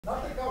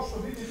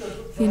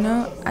You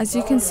know, as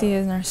you can see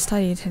in our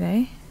study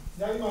today,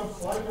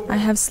 I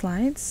have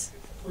slides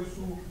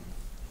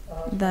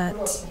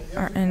that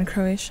are in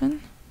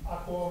Croatian.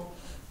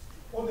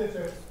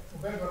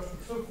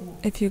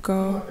 If you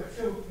go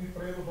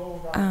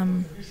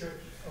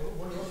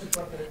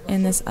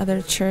in this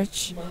other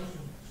church,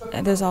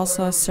 there's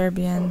also a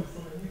Serbian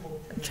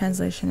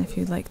translation if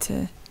you'd like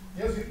to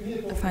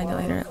find it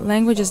later.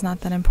 Language is not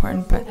that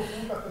important, but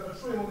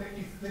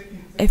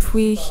if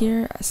we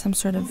hear some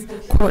sort of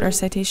quote or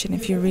citation,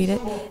 if you read it,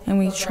 and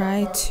we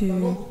try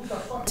to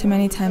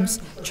many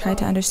times try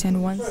to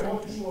understand one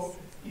sentence,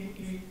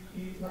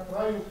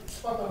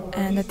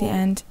 and at the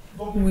end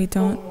we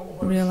don't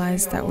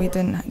realize that we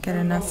didn't get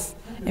enough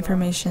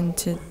information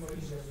to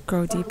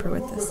grow deeper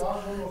with this.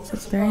 So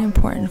it's very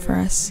important for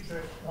us.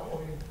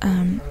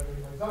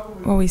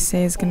 What we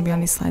say is going to be on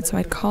these slides, so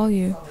I'd call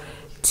you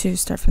to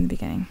start from the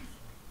beginning.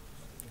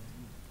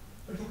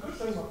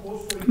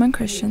 Among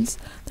Christians,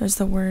 there's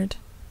the word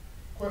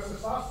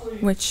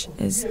which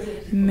is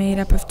made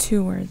up of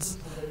two words,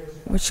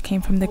 which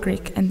came from the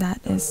Greek, and that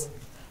is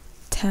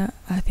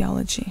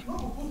theology.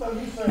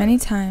 Many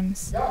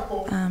times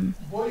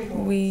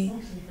we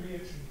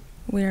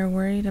are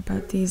worried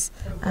about these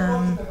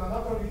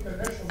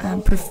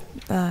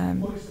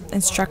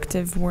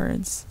instructive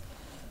words.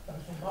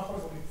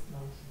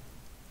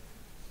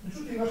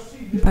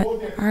 But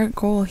our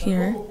goal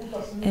here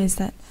is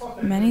that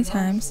many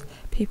times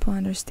people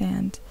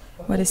understand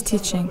what is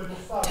teaching,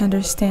 to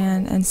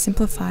understand and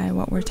simplify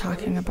what we're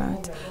talking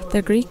about.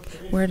 The Greek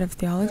word of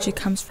theology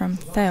comes from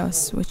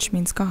theos, which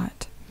means God,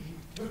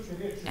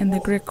 and the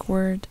Greek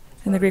word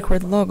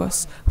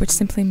logos, which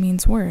simply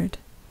means word.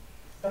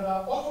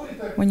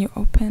 When you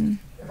open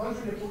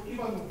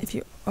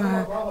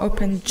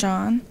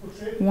John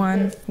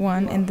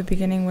 1:1, in the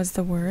beginning was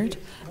the Word,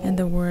 and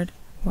the word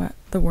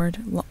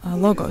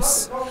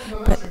logos.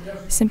 But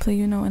simply,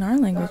 in our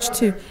language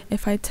too,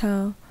 if I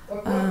tell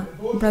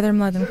Brother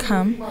Mladen,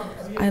 come,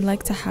 I'd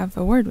like to have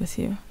a word with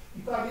you,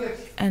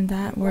 and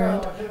that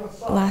word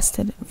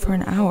lasted for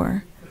an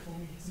hour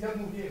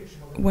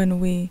when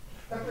we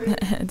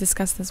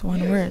discussed this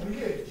one word.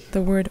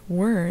 The word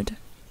word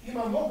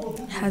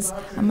has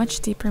a much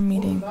deeper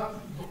meaning.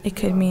 It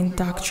could mean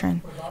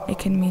doctrine, it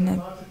could mean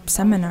a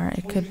seminar,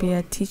 it could be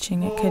a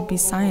teaching, it could be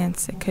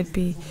science, it could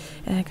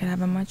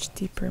have a much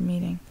deeper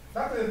meaning.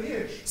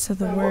 So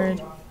the word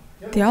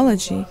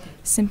theology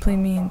simply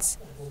means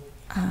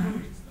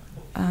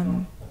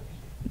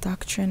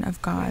doctrine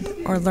of God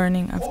or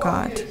learning of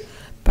God.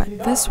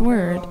 But this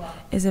word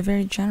is a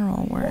very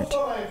general word,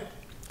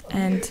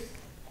 and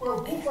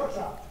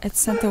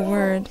it's not the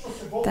word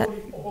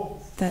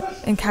that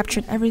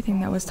encaptured everything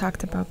that was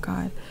talked about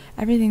God,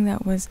 everything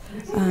that was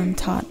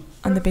taught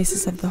on the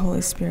basis of the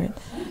Holy Spirit.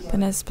 But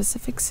in a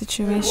specific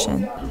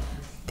situation,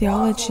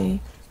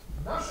 theology,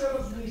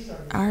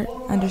 our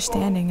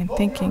understanding and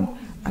thinking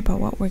about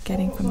what we're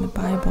getting from the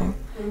Bible,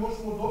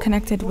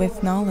 connected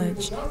with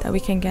knowledge that we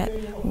can get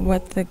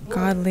what the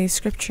godly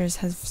scriptures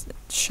have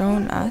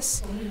shown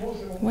us,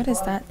 what is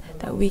that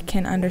we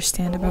can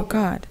understand about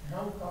God?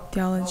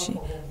 Theology,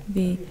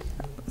 the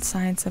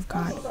science of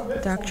God, the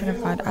doctrine of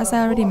God. As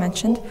I already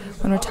mentioned,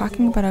 when we're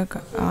talking about a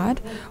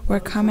God, we're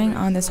coming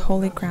on this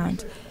holy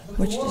ground,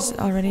 which is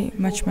already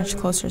much, much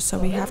closer. So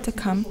we have to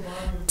come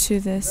to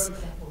this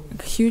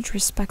huge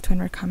respect when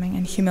we're coming,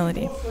 and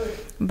humility.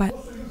 But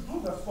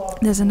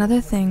there's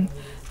another thing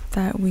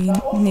that we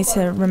need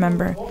to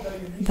remember,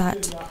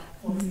 that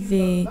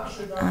the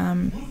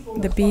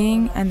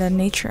being and the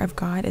nature of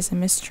God is a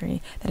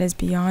mystery that is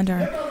beyond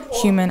our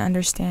human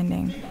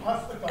understanding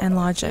and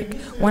logic.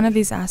 One of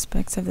these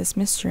aspects of this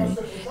mystery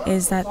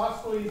is that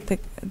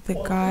the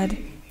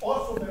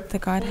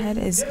Godhead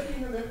is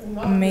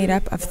made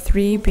up of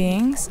three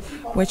beings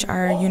which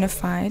are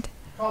unified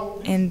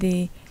in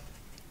the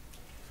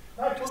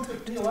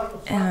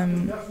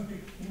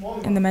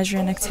measure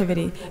and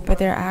activity, but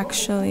they are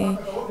actually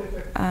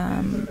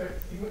an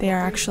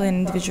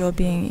individual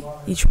being,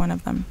 each one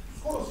of them.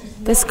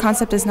 This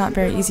concept is not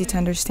very easy to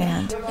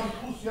understand.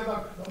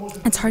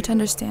 It's hard to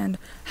understand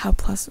how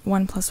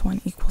 1 + 1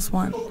 =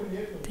 1.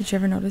 Did you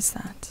ever notice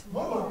that?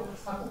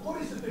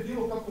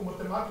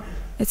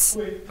 It's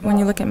when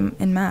you look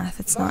in math,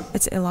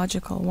 it's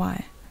illogical.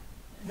 Why?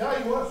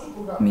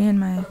 Me and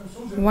my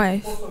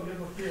wife,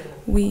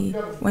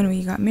 when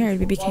we got married,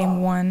 we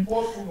became one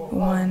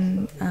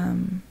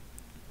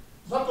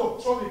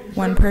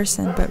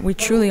person, but we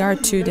truly are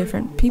two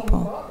different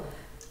people.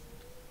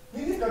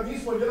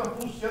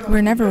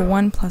 We're never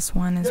 1 +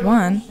 1 is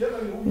 1.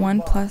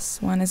 1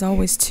 + 1 is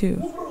always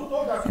 2.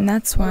 And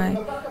that's why,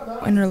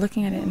 when we're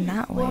looking at it in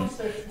that way,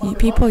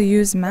 people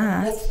use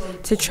math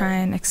to try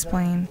and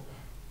explain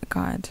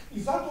God.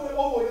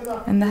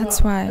 And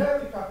that's why,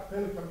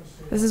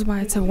 this is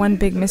why it's a one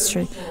big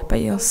mystery.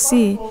 But you'll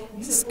see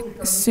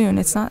soon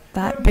it's not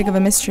that big of a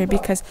mystery,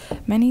 because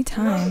many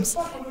times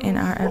in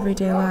our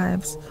everyday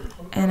lives,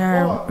 in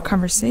our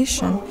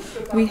conversation,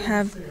 we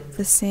have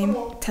the same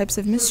types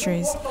of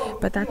mysteries,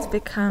 but that's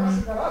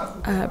become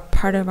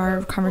part of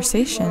our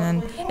conversation,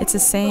 and it's a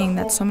saying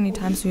that so many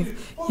times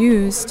we've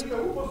used,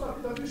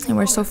 and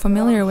we're so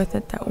familiar with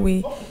it that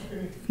we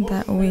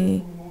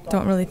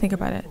don't really think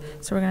about it.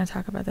 So we're going to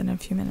talk about that in a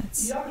few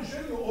minutes. I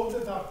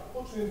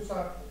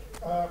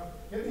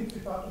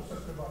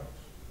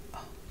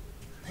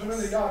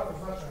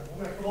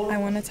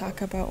want to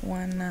talk about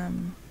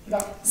one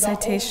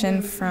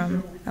citation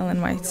from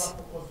Ellen White.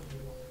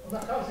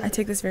 I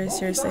take this very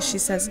seriously. She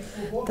says,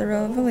 "The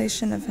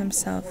revelation of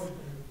himself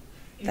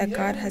that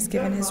God has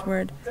given his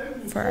word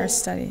for our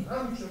study.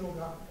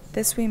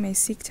 This we may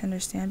seek to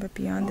understand, but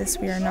beyond this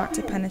we are not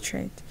to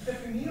penetrate."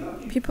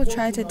 People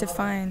try to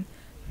define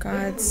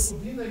God's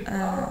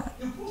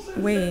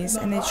ways,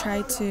 and they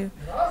try to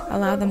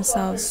allow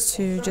themselves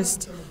to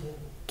just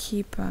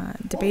keep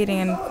debating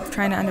and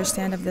trying to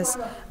understand of this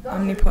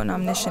omnipotent,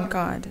 omniscient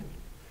God.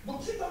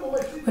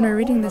 When we're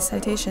reading this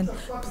citation,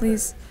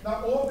 please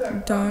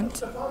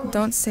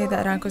don't say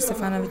that Ranko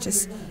Stefanovic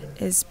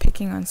is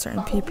picking on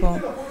certain people.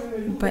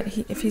 But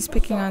if he's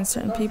picking on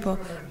certain people,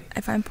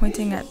 if I'm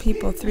pointing at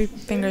people, 3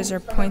 fingers are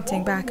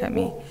pointing back at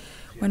me.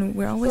 When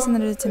we're always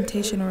under the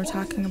temptation when we're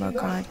talking about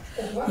God,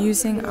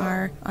 using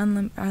our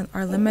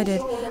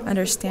limited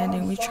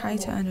understanding, we try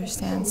to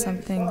understand some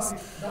things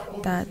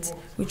that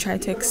we try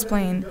to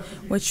explain,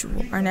 which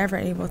are never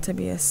able to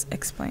be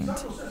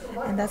explained.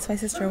 And that's why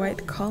Sister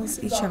White calls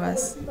each of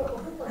us.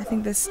 I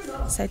think this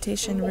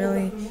citation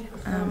really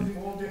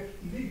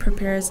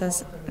prepares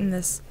us in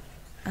this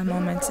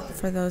moment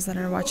for those that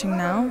are watching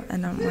now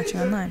and not watching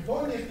online.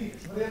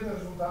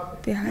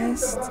 The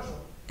highest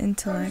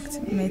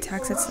intellect may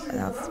tax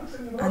itself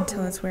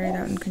until it's wearied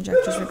out in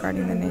conjectures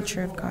regarding the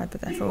nature of God,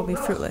 but the effort will be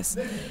fruitless.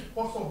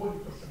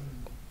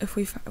 If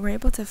we were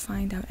able to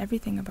find out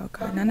everything about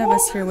God, none of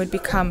us here would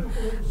become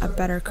a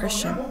better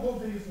Christian.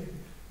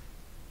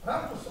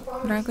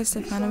 Ranko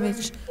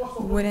Stefanovic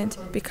wouldn't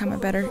become a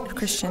better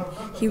Christian.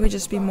 He would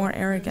just be more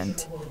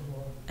arrogant,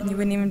 and you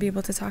wouldn't even be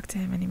able to talk to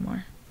him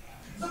anymore.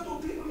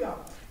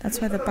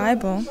 That's why the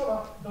Bible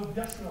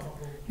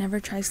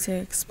never tries to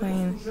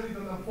explain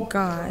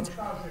God.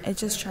 It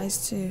just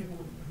tries to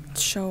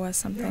show us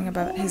something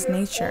about his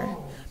nature,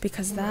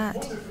 because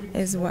that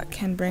is what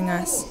can bring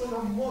us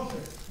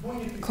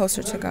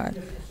closer to God.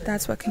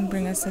 That's what can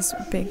bring us this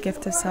big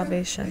gift of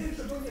salvation.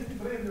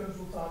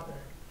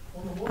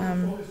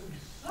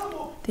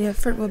 The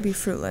effort will be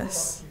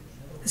fruitless.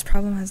 This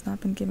problem has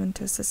not been given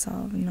to us to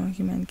solve, and no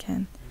human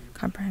can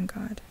comprehend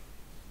God.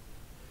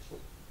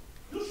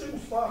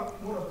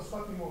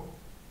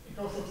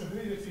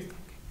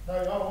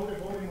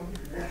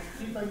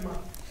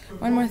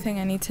 One more thing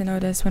I need to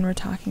notice when we're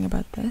talking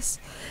about this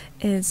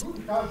is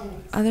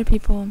other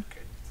people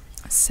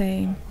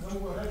say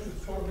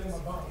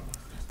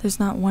there's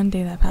not one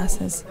day that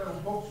passes.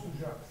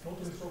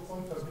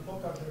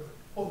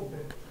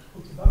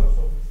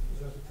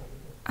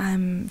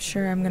 I'm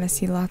sure I'm going to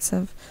see lots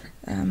of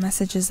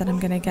messages that I'm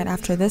going to get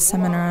after this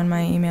seminar on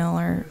my email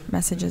or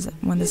messages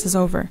when this is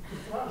over.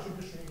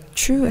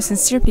 True,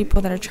 sincere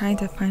people that are trying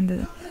to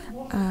find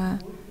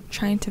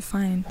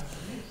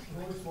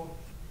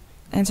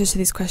answers to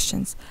these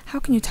questions. How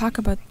can you talk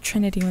about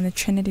Trinity when the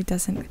Trinity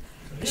doesn't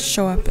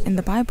show up in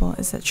the Bible?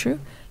 Is that true?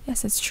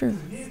 Yes, it's true.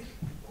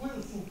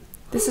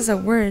 This is a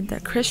word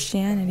that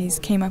Christians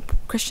came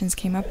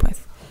up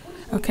with.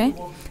 Okay?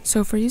 So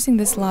if we're using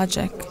this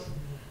logic,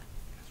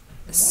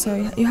 so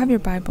you have your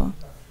Bible.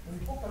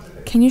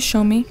 Can you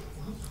show me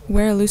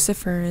where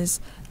Lucifer is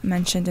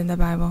mentioned in the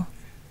Bible?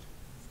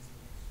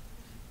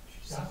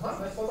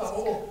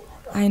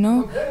 I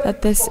know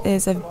that this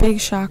is a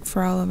big shock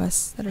for all of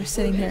us that are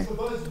sitting here.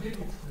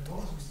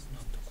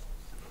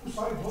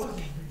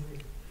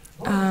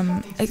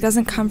 It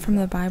doesn't come from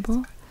the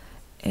Bible.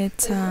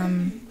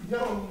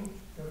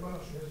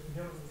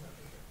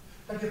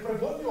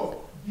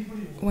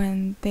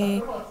 When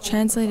they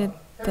translated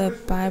the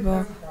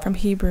Bible from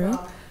Hebrew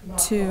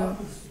to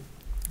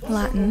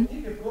Latin,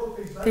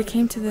 they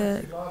came to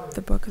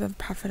the book of the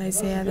prophet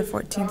Isaiah, the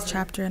 14th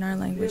chapter in our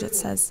language. It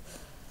says,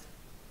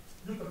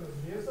 the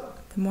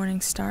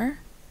morning star.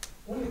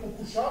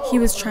 He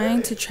was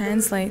trying to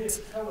translate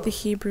the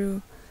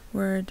Hebrew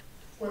word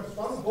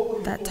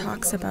that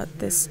talks about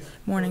this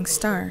morning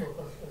star.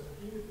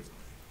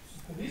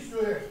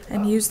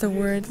 And he used the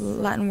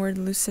Latin word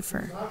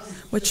Lucifer,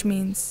 which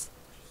means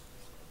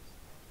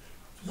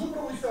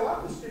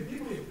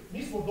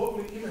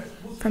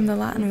from the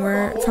Latin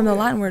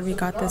word we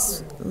got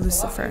this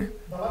Lucifer.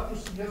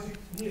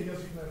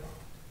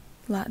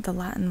 The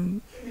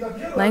Latin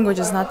language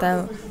is not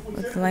the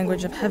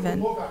language of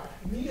heaven,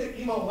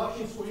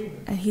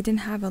 and he didn't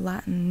have a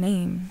Latin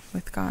name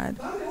with God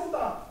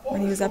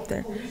when he was up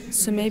there.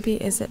 So maybe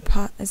is it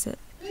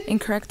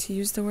incorrect to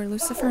use the word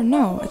Lucifer?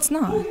 No, it's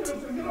not.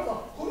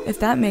 If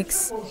that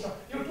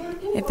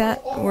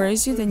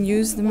worries you, then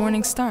use the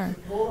morning star.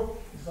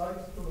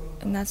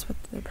 And that's what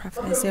the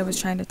prophet Isaiah was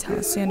trying to tell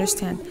us. So you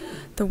understand,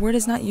 the word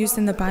is not used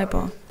in the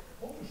Bible.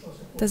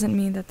 Doesn't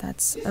mean that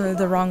that's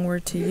the wrong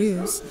word to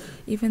use.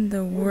 Even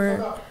the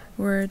word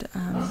word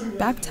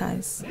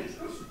baptize.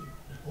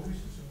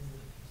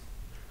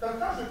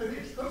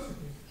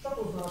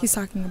 He's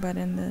talking about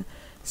in the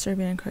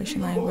Serbian and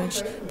Croatian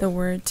language the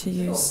word to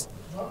use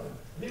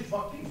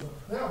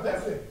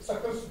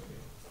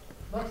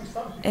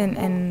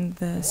in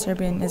the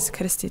Serbian is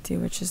krstiti,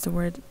 which is the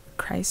word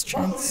Christ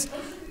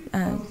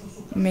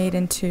made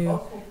into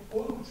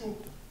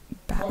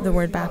the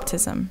word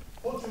baptism.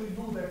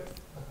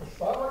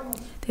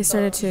 They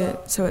started to,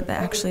 so it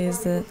actually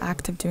is the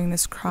act of doing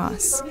this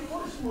cross.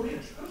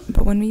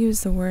 But when we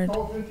use the word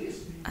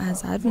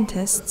as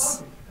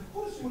Adventists,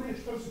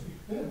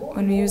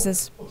 when we use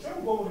this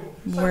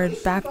word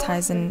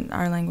baptize in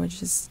our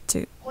language is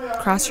to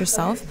cross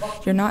yourself,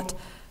 you're not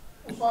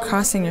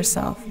crossing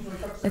yourself.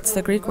 It's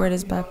the Greek word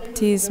is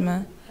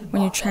baptisma.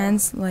 When you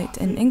translate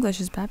in English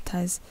as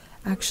baptize,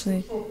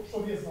 actually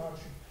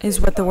is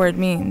what the word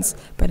means,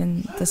 but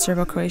in the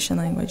Serbo-Croatian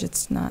language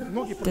it's not,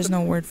 there's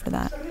no word for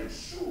that.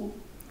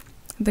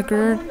 The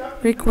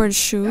Greek word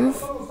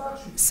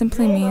shuv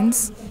simply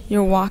means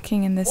you're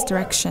walking in this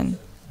direction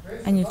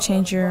and you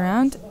change your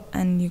around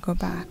and you go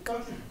back.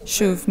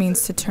 Shuv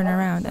means to turn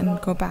around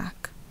and go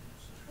back.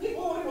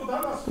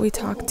 We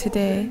talked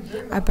today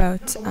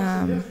about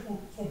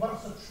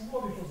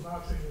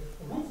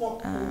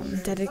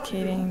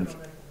dedicating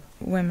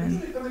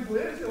women.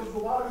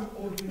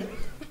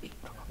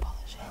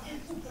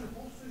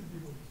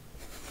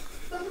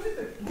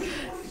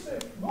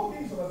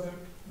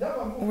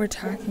 We're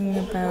talking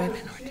about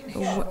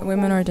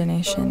women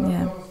ordination,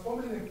 yeah.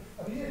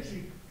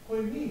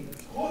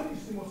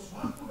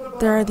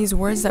 There are these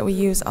words that we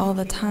use all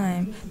the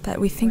time that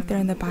we think they're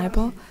in the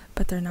Bible,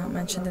 but they're not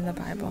mentioned in the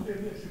Bible.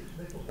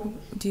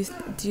 Do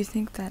you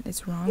think that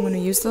it's wrong when we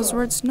use those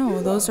words?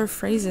 No, those are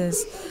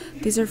phrases.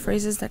 These are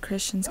phrases that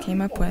Christians came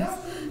up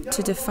with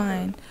to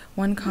define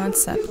one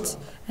concept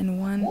and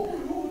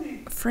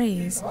one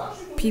phrase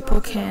people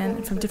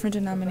can, from different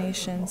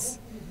denominations,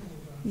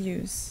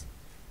 use.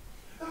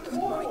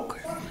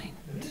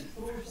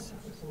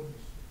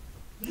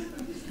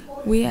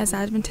 We as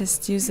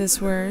Adventists use this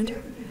word,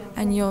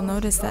 and you'll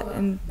notice that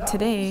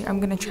today I'm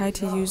going to try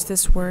to use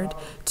this word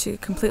to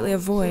completely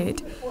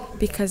avoid,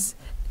 because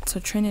so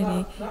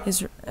Trinity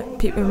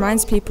it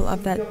reminds people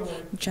of that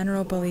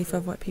general belief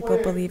of what people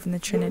believe in the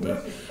Trinity,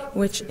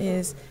 which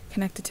is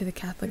connected to the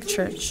Catholic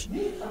Church.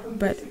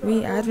 But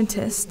we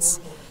Adventists,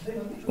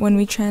 when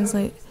we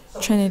translate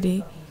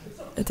Trinity,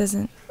 it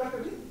doesn't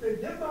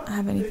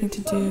have anything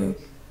to do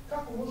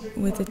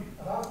with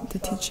the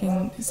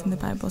teachings in the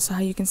Bible. So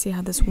how you can see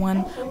how this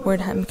one word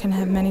can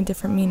have many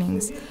different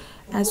meanings.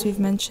 As we've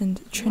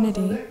mentioned,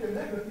 Trinity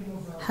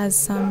has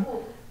some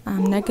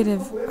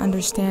negative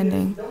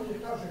understanding.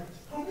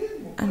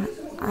 And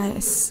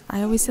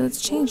I always say,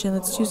 let's change it.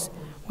 Let's use,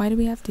 why do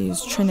we have to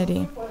use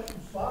Trinity?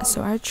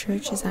 So our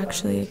church has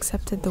actually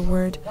accepted the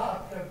word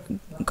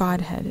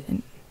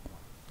Godhead.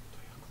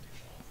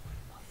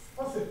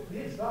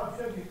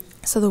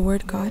 So the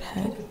word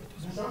Godhead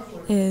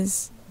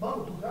is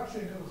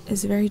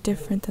very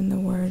different than the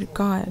word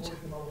God.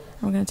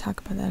 And we're going to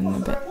talk about that in a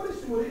bit.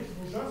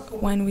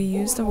 When we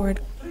use the word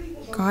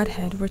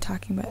Godhead, we're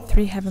talking about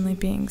three heavenly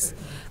beings,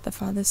 the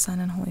Father, Son,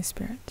 and Holy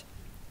Spirit.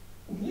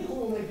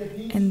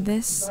 In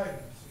this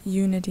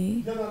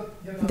unity,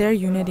 their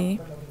unity,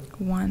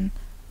 one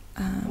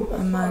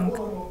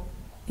among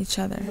each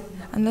other.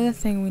 Another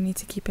thing we need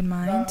to keep in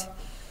mind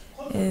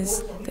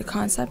is the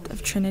concept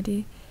of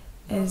Trinity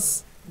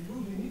is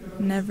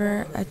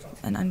never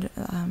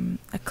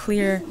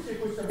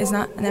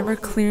never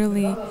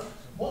clearly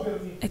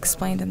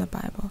explained in the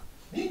Bible.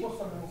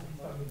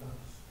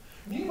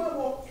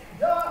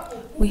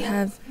 We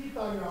have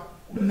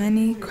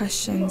many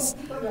questions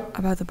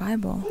about the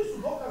Bible.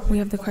 We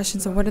have the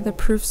questions of what are the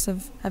proofs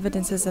of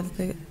evidences of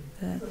the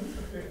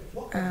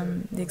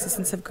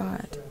existence of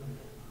God.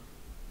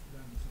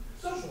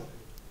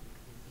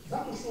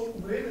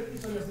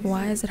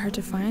 Why is it hard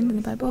to find in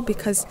the Bible?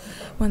 Because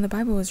when the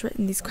Bible was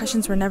written, these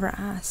questions were never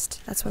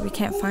asked. That's why we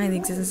can't find the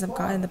existence of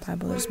God in the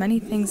Bible. There's many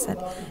things that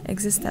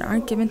exist that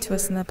aren't given to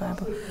us in the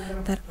Bible,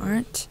 that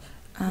aren't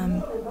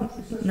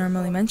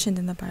normally mentioned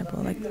in the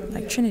Bible,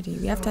 like Trinity.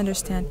 We have to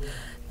understand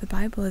the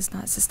Bible is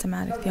not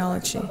systematic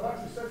theology.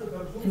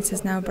 And it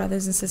says, now,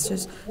 brothers and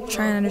sisters,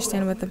 try and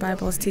understand what the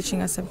Bible is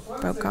teaching us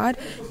about God.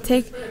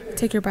 Take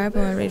your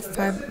Bible and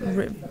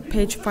read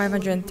page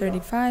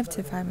 535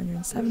 to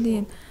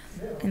 570,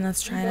 and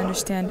let's try and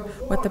understand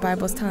what the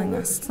Bible is telling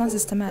us. It's not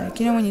systematic.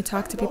 You know, when you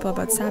talk to people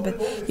about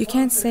Sabbath, you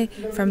can't say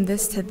from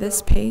this to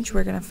this page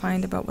we're going to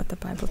find about what the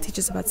Bible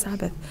teaches about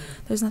Sabbath.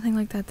 There's nothing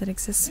like that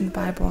exists in the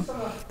Bible.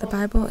 The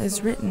Bible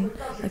is written,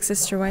 like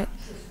Sister White,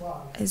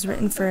 is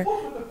written for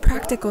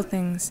practical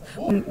things.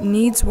 When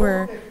needs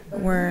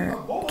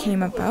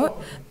came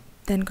about,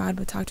 then God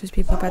would talk to his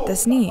people about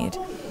this need.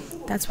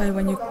 That's why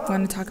when you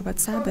want to talk about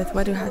Sabbath,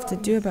 what do you have to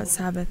do about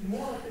Sabbath?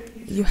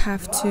 You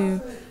have to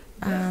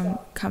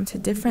come to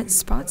different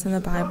spots in the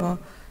Bible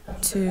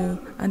to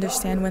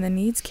understand when the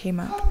needs came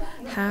up,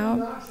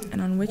 how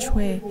and on which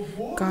way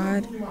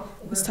God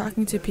was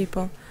talking to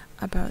people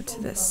about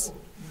this.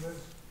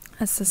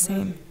 That's the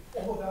same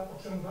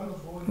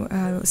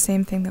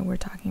thing that we're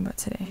talking about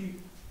today.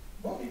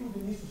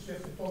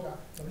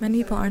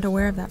 Many people aren't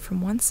aware of that.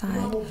 From one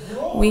side,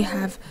 we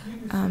have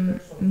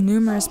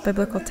numerous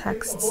biblical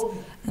texts,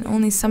 and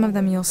only some of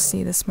them you'll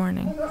see this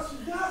morning,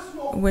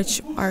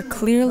 which are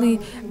clearly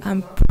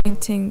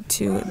pointing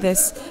to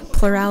this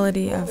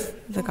plurality of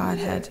the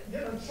Godhead.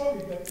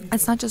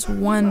 It's not just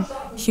one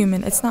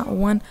human. It's not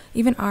one,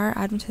 even our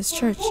Adventist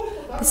church.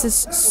 This is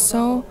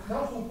so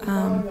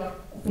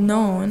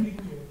known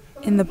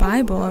in the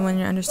Bible, and when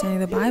you're understanding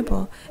the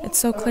Bible, it's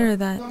so clear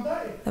that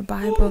the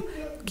Bible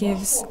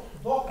gives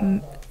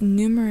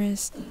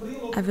numerous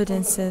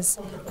evidences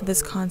of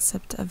this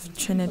concept of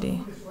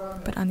Trinity.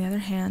 But on the other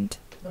hand,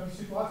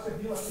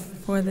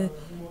 for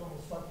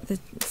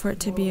it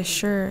to be a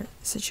sure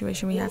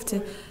situation, we have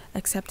to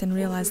accept and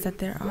realize that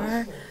there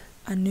are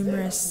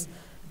numerous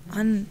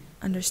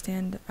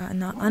unclear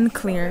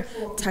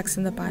texts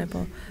in the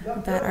Bible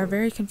that are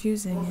very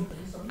confusing. And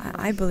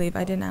I believe,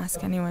 I didn't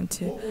ask anyone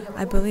to,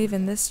 I believe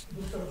in this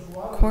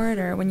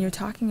corridor, when you're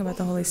talking about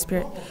the Holy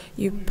Spirit,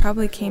 you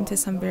probably came to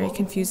some very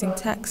confusing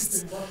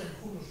texts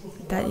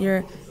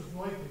that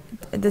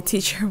the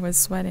teacher was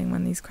sweating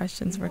when these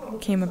questions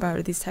came about,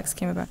 or these texts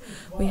came about.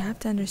 We have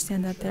to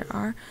understand that there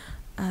are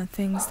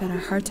things that are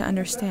hard to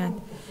understand.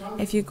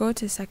 If you go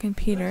to 2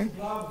 Peter,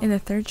 in the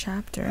 3rd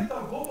chapter,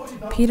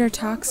 Peter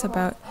talks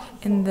about,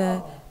 in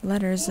the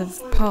letters of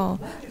Paul,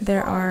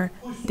 the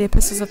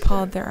epistles of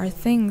Paul, there are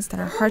things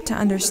that are hard to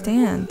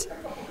understand.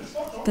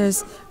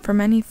 For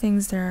many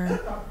things,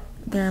 there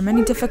are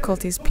many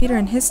difficulties. Peter,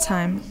 in his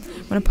time,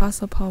 when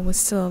Apostle Paul was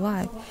still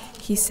alive,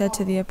 he said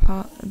to the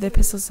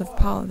epistles of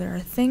Paul, there are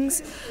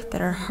things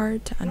that are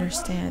hard to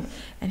understand.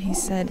 And he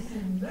said,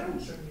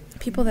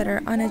 people that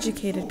are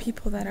uneducated,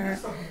 people that are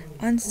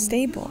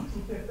unstable,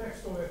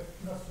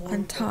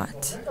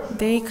 untaught,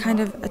 they kind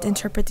of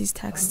interpret these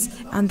texts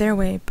on their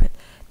way, but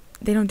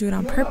they don't do it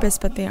on purpose,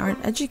 but they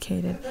aren't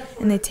educated,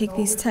 and they take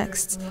these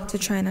texts to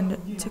try and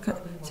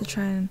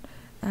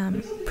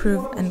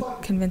prove and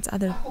convince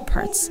other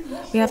parts.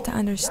 We have to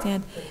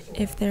understand,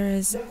 if there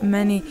is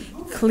many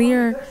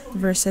clear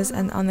verses,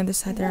 and on the other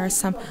side there are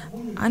some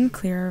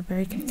unclear or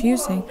very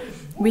confusing,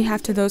 we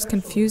have to those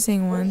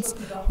confusing ones,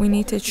 we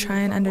need to try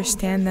and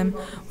understand them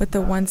with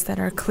the ones that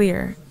are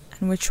clear,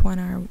 and which one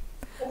are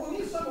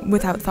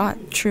without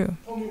thought true.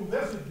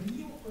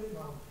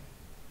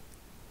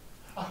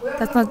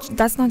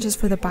 That's not just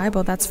for the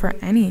Bible, that's for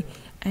any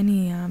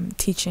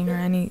teaching or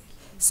any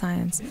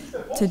science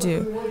to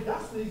do.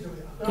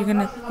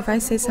 If I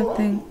say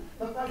something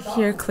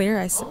here clear,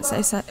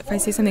 if I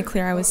say something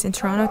clear, I was in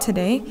Toronto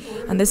today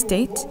on this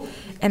date,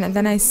 and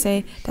then I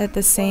say that at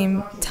the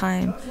same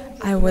time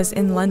I was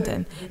in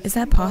London. Is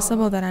that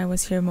possible that I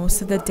was here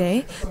most of the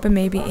day, but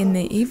maybe in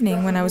the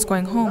evening when I was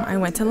going home, I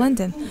went to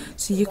London?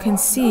 So you can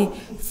see,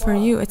 for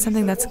you, it's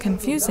something that's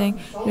confusing.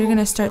 You're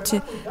gonna start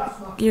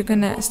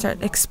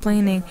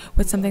explaining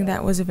with something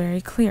that was very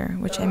clear,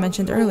 which I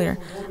mentioned earlier.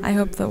 I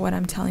hope that what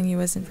I'm telling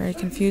you isn't very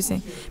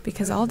confusing,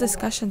 because all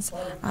discussions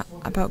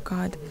about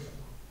God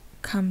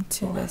come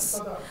to this.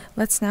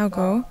 Let's now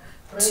go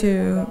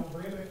to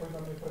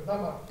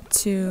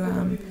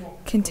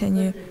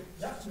continue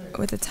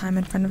with the time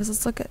in front of us.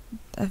 Let's look at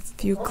a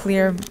few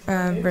clear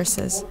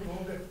verses.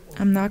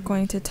 I'm not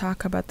going to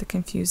talk about the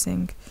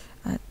confusing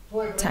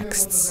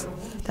texts.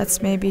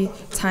 That's maybe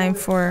time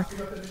for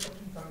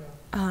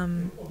a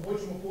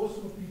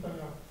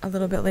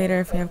little bit later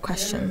if we have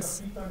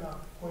questions.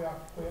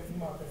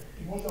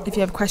 If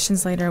you have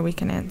questions later, we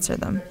can answer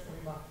them.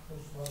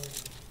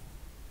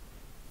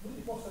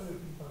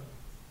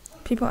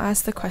 People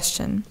ask the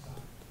question,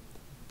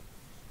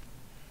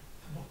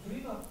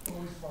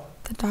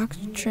 the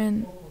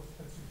doctrine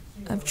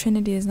of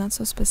Trinity is not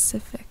so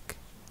specific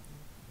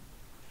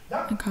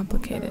and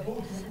complicated.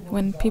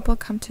 When people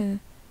come to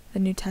the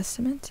New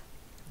Testament,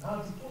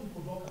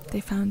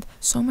 they found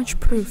so much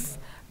proof,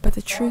 but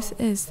the truth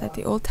is that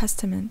the Old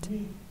Testament,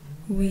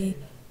 we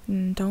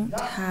don't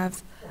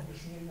have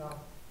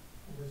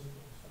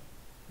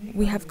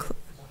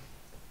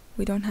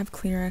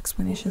clear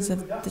explanations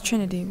of the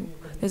Trinity.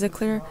 There's a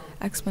clear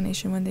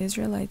explanation when the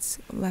Israelites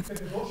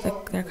left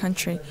their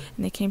country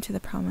and they came to the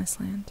Promised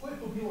Land.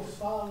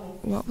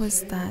 What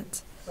was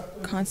that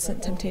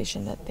constant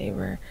temptation that they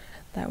were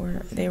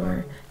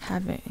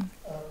having?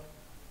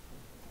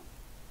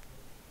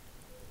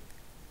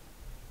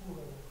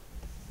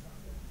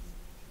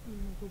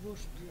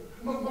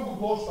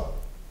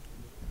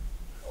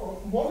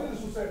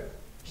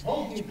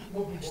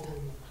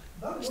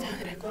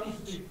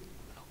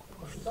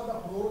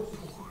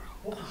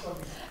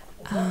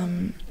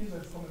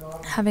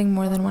 Having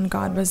more than one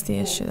God was the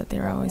issue, that they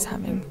were always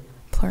having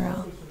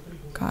plural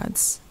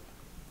gods.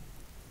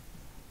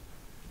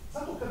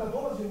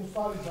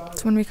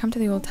 So when we come to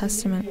the Old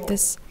Testament,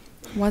 this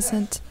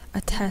wasn't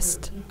a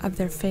test of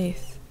their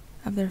faith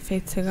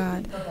to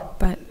God,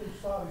 but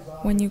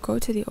when you go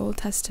to the Old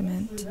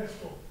Testament,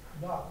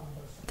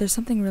 there's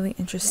something really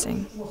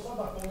interesting,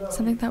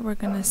 something that we're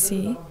going to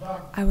see.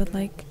 I would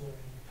like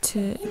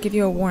to give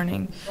you a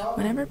warning.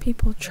 Whenever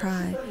people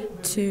try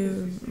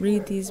to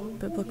read these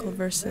biblical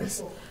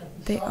verses,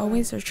 they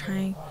always are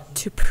trying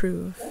to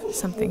prove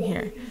something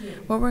here.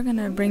 What we're going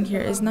to bring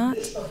here is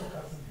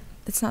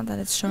it's not that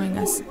it's showing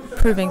us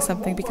proving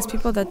something, because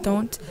people that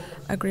don't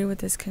agree with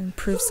this can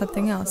prove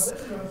something else.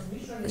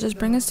 Just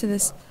bring us to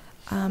this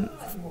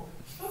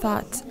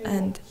thought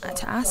and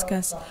to ask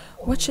us,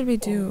 what should we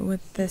do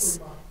with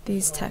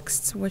these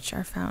texts which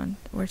they're found?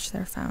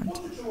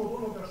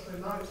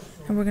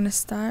 And we're going to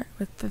start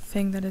with the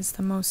thing that is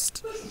the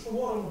most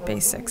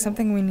basic,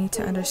 something we need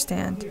to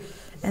understand,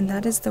 and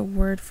that is the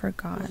word for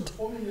God,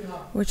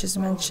 which is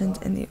mentioned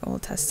in the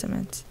Old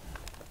Testament,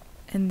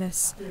 in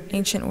this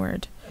ancient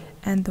word,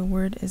 and the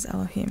word is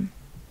Elohim.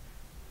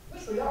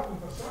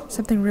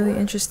 Something really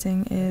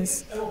interesting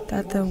is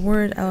that the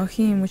word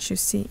Elohim, which you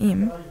see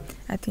im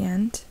at the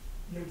end,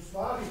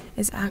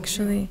 is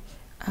actually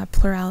a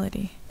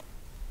plurality.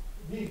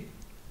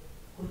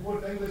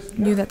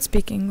 You that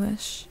speak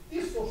English,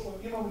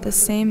 the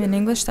same in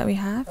English that we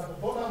have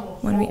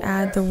when we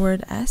add the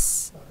word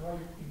s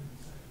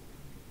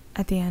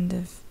at the end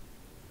of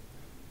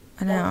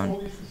a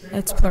noun,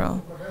 it's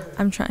plural.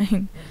 I'm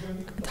trying.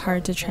 It's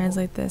hard to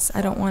translate this.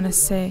 I don't want to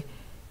say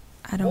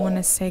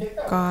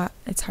God.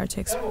 It's hard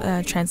to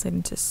translate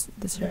into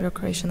the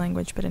Serbo-Croatian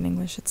language, but in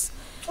English it's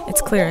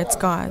clear. It's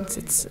God's.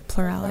 It's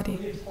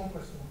plurality.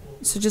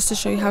 So just to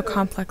show you how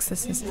complex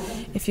this is,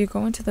 if you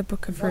go into the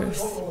book of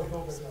Ruth,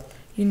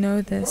 you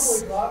know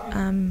this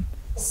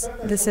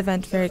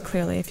event very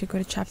clearly. If you go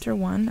to chapter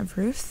 1 of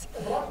Ruth,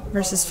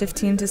 verses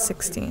 15 to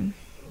 16,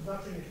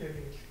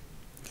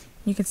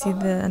 you can see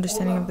the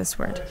understanding of this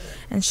word.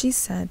 And she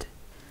said,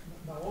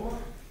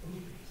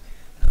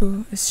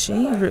 who is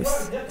she?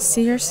 Ruth.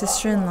 See, your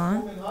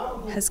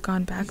sister-in-law has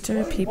gone back to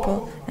her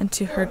people and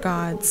to her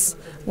gods.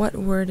 What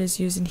word is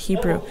used in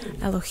Hebrew?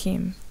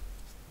 Elohim.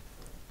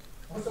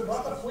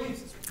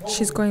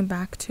 She's going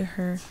back to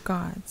her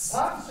gods.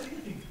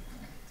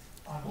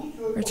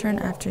 Return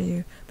after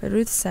you. But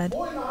Ruth said,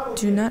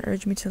 do not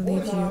urge me to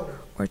leave you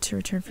or to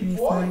return from you,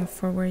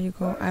 for where you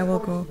go, I will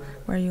go.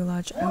 Where you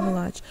lodge, I will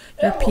lodge.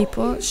 Your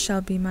people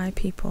shall be my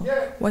people.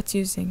 What's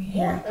using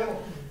here?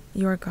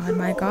 Your God,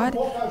 my God?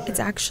 It's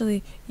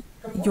actually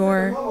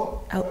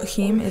your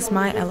Elohim is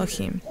my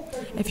Elohim.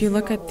 If you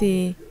look at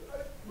the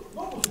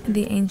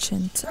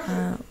ancient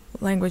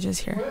languages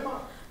here,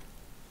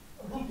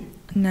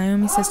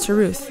 Naomi says to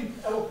Ruth,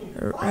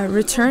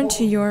 return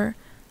to your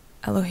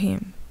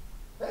Elohim.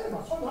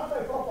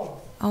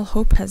 All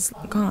hope has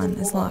gone,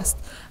 is lost.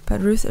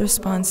 But Ruth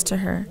responds to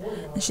her,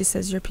 and she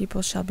says, your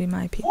people shall be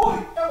my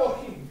people.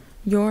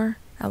 Your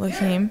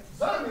Elohim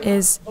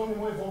is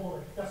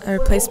a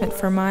replacement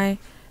for my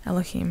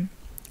Elohim.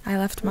 I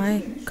left my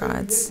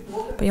gods.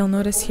 But you'll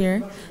notice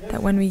here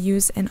that when we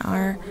use in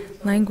our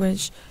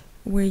language,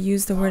 we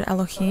use the word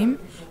Elohim,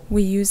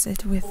 we use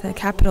it with a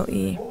capital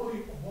E.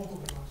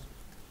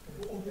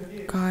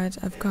 God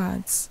of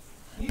gods.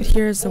 But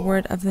here is the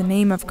word of the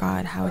name of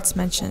God, how it's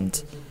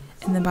mentioned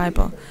in the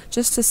Bible,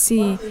 just to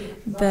see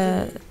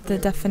the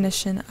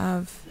definition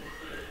of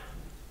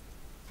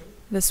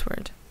this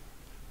word.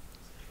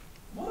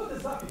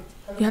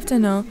 You have to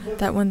know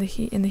that when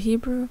in the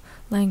Hebrew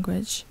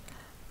language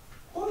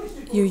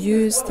you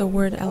use the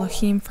word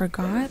Elohim for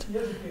God,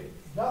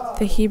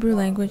 the Hebrew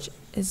language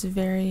is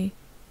very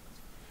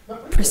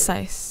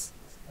precise.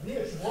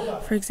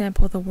 For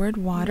example, the word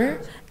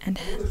water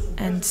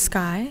and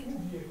sky,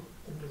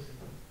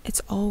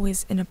 it's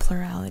always in a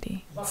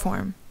plurality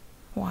form.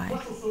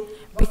 Why?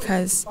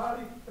 Because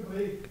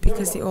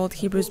the old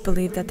Hebrews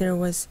believed that there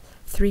was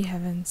 3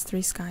 heavens,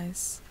 3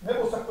 skies.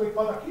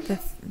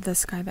 The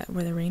sky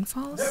where the rain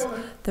falls,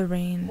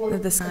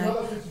 the sky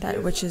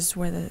which is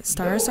where the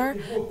stars are,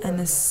 and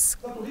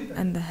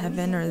the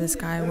heaven or the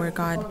sky where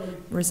God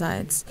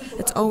resides.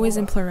 It's always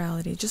in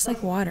plurality, just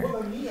like water.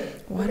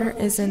 Water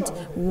isn't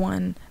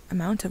one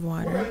amount of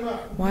water.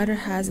 Water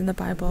has in the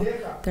Bible,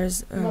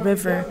 there's a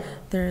river,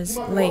 there's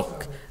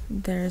lake,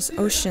 there's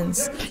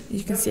oceans.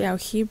 You can see how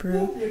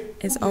Hebrew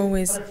is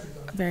always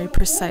very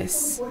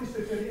precise.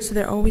 So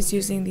they're always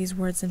using these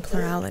words in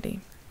plurality.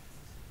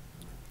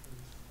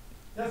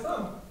 I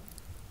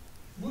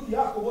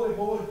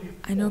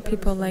know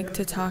people like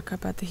to talk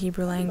about the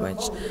Hebrew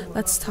language.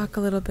 Let's talk a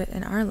little bit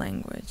in our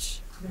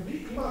language.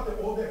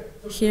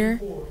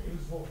 Here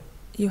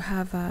you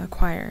have a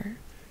choir.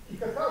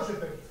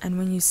 And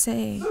when you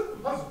say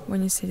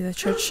the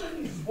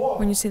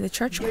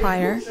church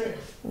choir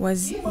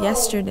was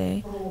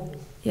yesterday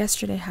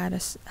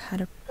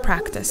had a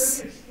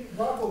practice.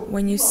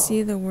 When you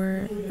see the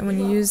word, when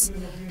you use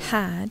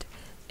had,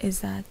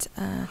 is that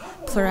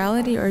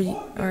plurality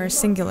or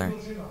singular?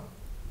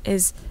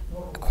 Is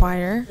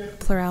choir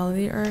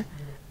plurality or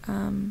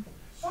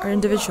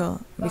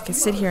individual? We can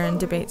sit here and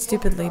debate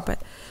stupidly,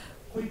 but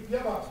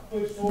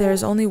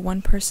there's only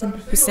one person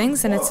who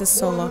sings, and it's a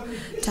solo.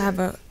 To have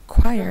a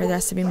choir, there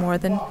has to be more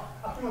than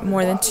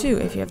 2.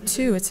 If you have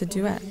 2, it's a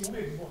duet.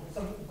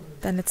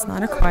 Then it's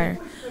not a choir.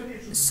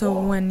 So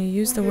when you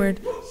use the word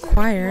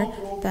choir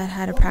that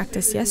had a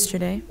practice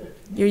yesterday,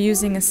 you're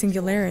using a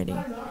singularity.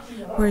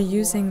 We're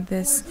using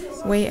this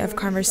way of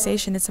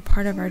conversation. It's a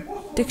part of our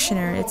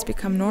dictionary. It's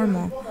become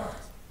normal.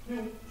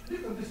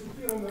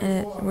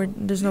 And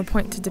there's no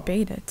point to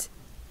debate it.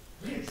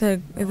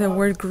 The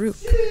word group,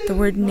 the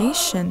word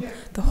nation,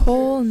 the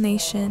whole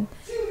nation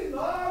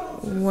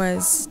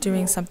was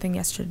doing something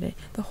yesterday.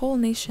 The whole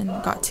nation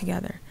got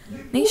together.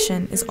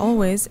 Nation is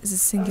always a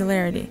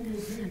singularity,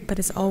 but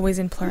it's always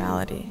in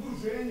plurality.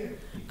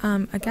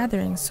 A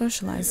gathering,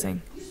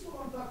 socializing.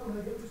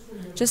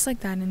 Just like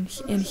that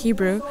in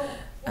Hebrew,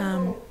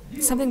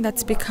 something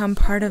that's become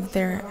part of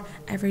their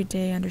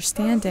everyday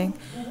understanding,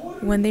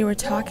 when they were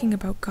talking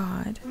about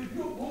God,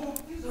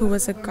 who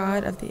was a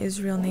God of the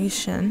Israel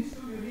nation,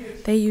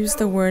 they used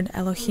the word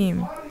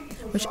Elohim,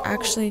 which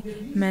actually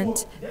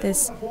meant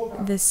this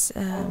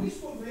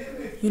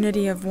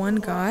unity of one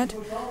God,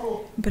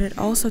 but it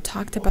also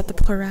talked about the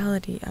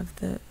plurality of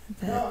the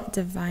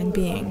divine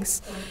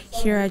beings.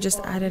 Here I just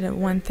added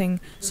one thing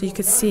so you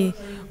could see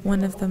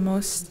one of the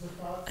most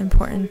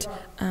important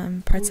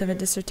parts of a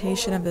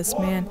dissertation of this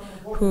man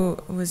who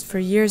was for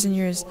years and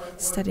years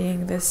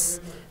studying this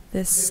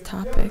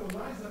topic.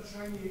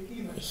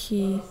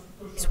 He's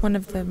one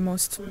of the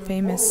most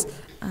famous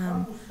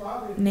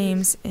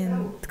names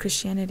in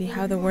Christianity.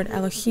 How the word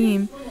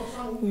Elohim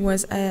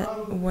was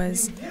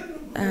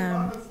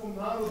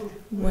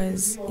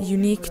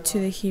unique to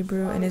the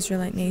Hebrew and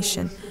Israelite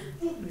nation.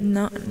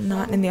 Not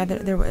in the other.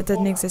 It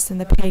didn't exist in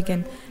the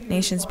pagan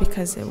nations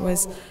because it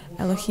was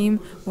Elohim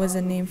was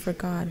a name for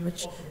God,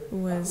 which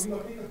was.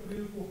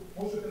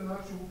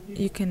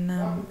 You can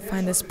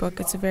find this book.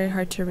 It's very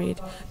hard to read,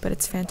 but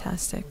it's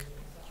fantastic.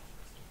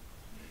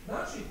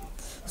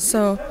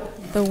 So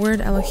the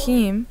word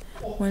Elohim,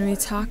 when we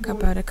talk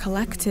about a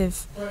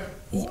collective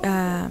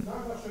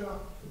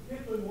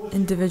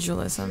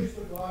individualism,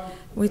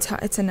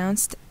 it's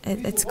announced.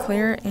 It's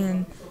clear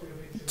in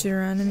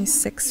Deuteronomy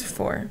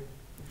 6:4.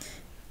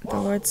 The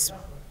Lord's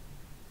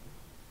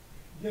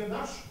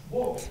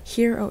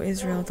Hear, O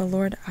Israel, the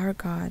Lord our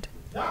God,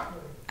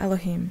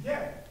 Elohim,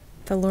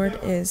 the Lord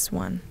is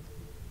one.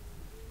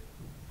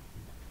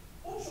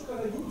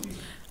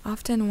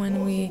 Often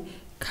when we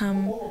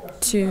come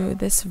to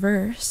this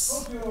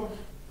verse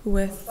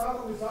with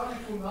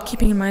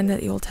keeping in mind that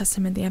the Old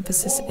Testament, the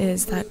emphasis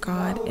is that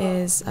God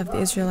is of the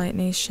Israelite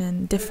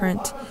nation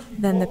different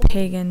than the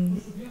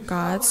pagan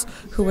gods,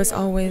 who was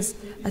always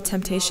a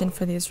temptation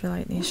for the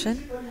Israelite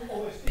nation.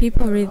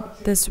 People read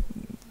this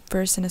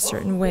verse in a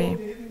certain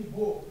way,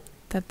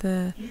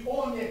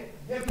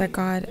 that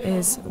God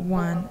is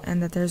one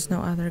and that there's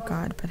no other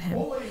God but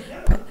Him.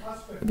 But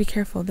be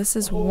careful, this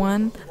is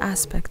one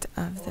aspect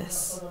of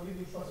this.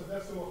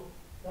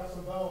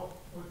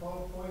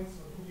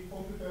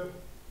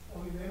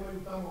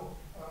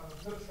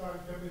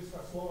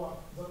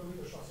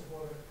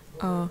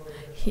 Oh,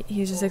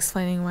 he's just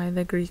explaining why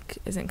the Greek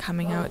isn't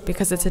coming out,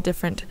 because it's a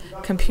different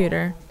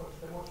computer.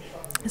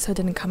 So it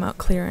didn't come out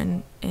clear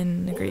in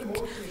the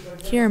Greek.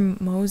 Here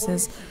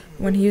Moses,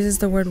 when he uses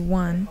the word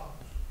one,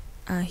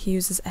 he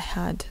uses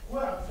ehad,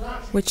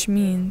 which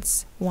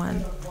means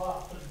one.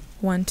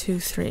 1, 2,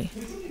 3.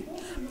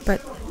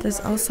 But there's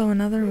also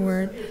another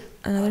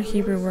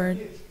Hebrew word,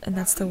 and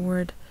that's the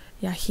word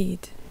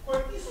yahid,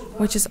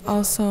 which is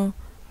also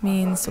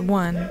means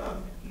one,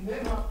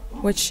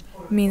 which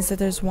means that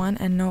there's one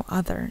and no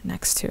other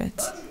next to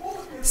it.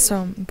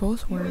 So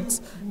both words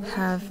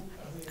have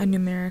a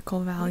numerical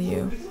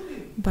value,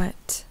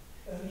 but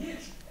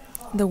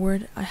the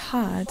word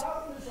ahad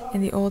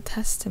in the Old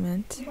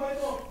Testament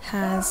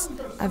has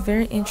a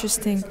very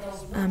interesting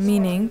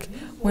meaning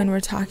when we're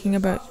talking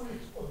about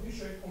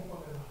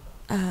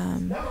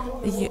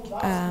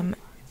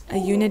a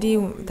unity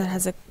that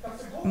has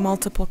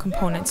multiple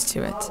components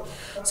to it.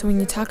 So when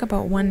you talk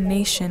about one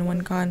nation,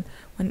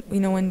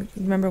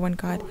 remember when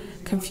God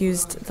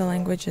confused the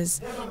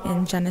languages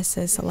in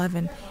Genesis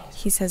 11,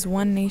 He says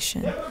one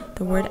nation.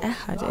 The word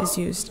ehad is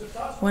used.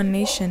 One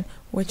nation,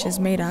 which is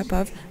made up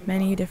of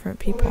many different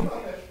people.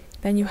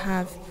 Then you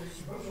have,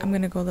 I'm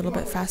going to go a little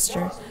bit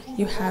faster,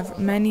 you have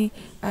many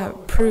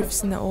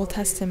proofs in the Old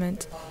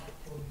Testament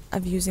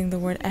of using the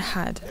word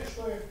ehad.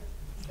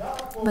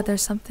 But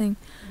there's something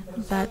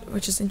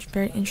which is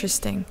very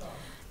interesting.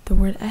 The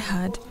word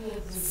ehad,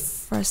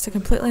 for us to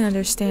completely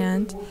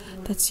understand,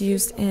 that's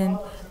used in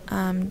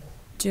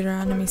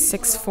Deuteronomy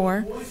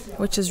 6:4,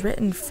 which is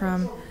written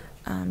from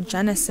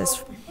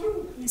Genesis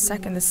 2,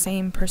 the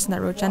same person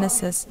that wrote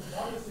Genesis.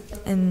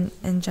 In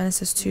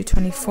Genesis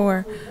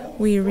 2:24,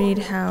 we read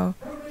how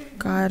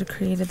God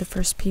created the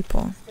first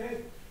people.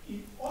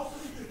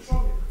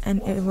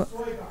 And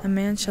a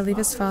man shall leave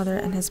his father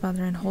and his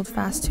mother and hold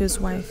fast to his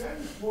wife,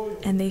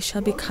 and they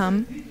shall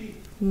become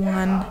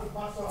one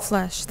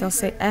flesh. They'll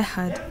say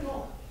ehad,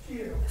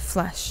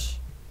 flesh.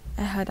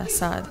 Ehad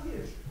asad,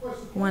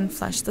 one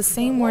flesh. The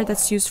same word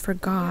that's used for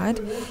God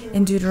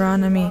in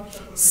Deuteronomy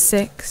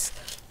 6,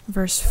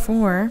 verse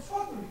 4,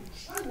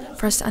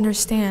 for us to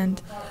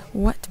understand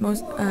what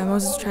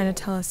Moses is trying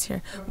to tell us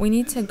here. We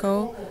need to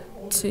go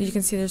to, you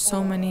can see there's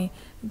so many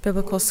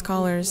biblical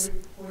scholars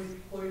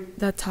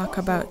that talk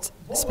about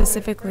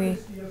specifically,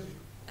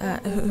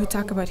 who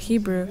talk about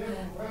Hebrew.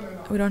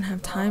 We don't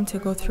have time to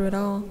go through it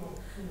all,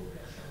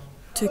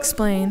 to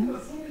explain.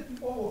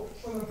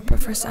 But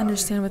first, to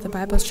understand what the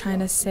Bible is trying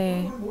to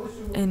say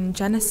in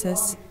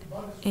Genesis,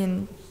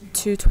 in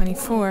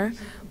 2:24,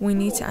 we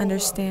need to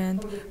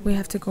understand, we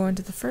have to go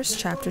into the first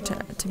chapter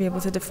to be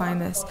able to define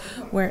this,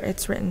 where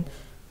it's written.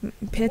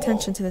 Pay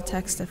attention to the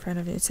text in front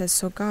of you. It says,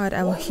 so God,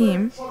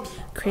 Elohim,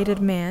 created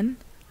man,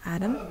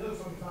 Adam.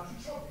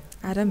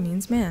 Adam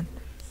means man,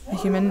 a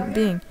human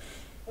being.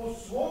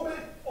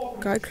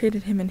 God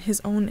created him in his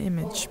own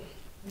image.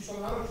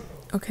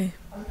 Okay.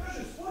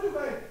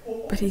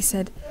 But he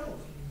said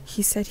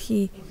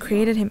he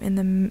created him in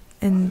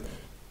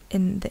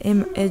the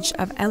image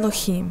of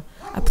Elohim,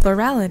 a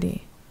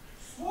plurality.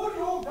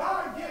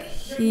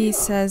 He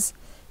says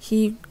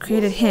he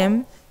created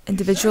him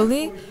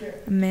individually,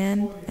 a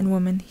man and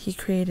woman, he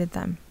created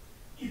them.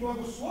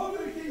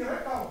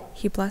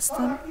 He blessed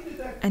them,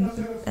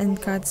 and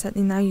God said,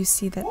 and now you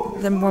see that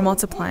we're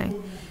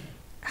multiplying.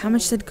 How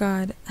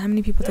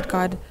many people did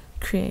God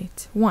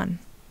create? One.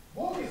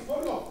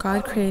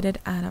 God created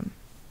Adam.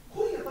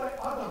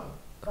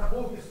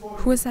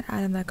 Who is that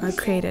Adam that God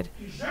created?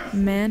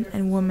 Man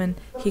and woman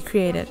he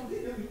created.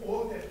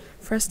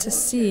 For us to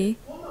see,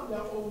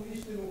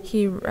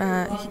 he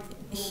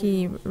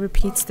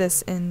repeats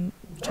this in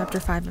chapter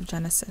 5 of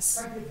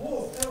Genesis.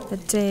 The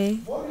day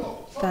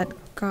that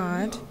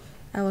God,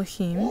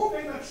 Elohim,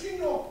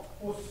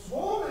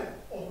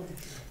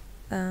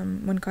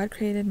 when God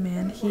created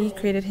man, he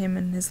created him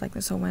in his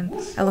likeness. So when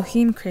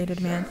Elohim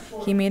created man,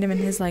 he made him in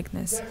his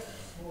likeness.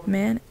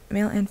 Man,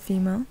 male and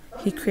female,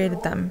 he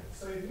created them.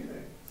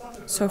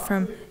 So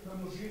from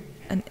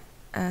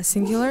a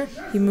singular,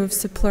 he moves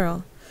to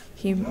plural.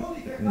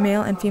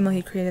 Male and female,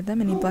 he created them,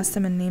 and he blessed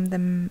them and named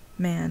them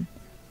man,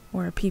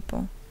 or a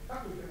people.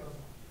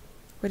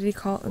 What did he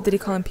call? Did he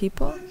call him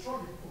people?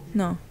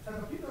 No.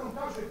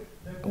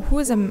 Who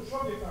is a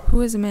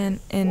man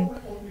in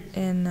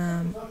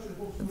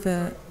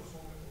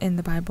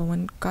the Bible?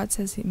 When God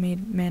says he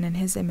made man in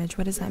his image,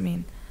 what does that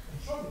mean?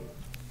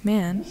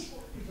 Man,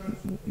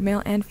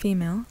 male and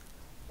female,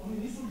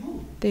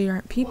 they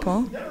aren't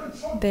people,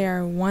 they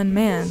are one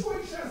man.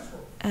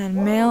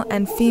 And male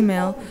and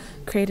female,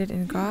 created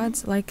in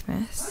God's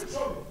likeness,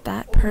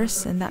 that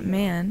person, that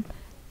man,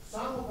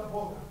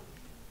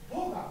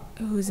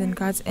 who's in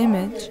God's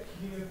image,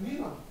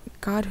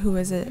 God who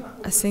is a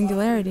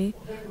singularity,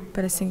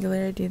 but a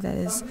singularity that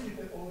is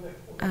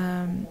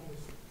a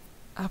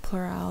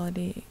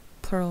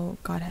plural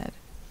Godhead.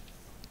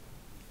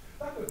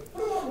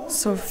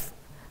 So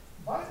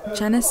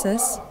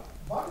Genesis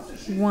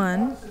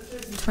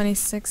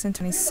 1:26 and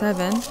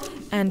 27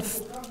 and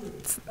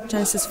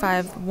Genesis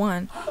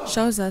 5:1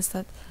 shows us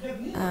that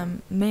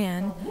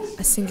man,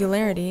 a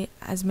singularity,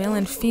 as male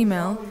and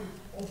female,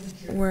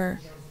 were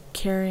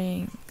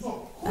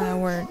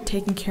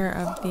taking care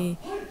of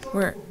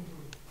were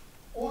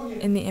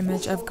in the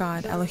image of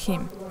God,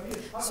 Elohim.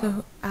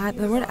 So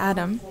the word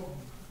Adam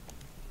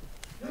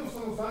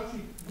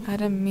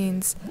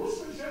means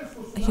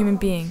a human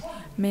being.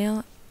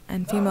 Male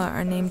and female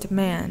are named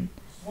man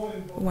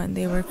when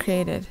they were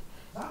created,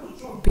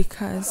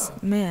 because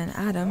man,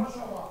 Adam,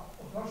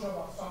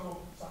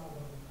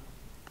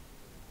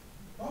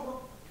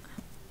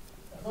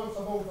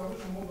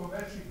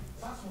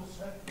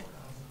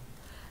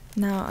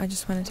 now I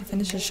just wanted to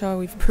finish the show.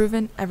 We've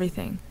proven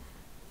everything.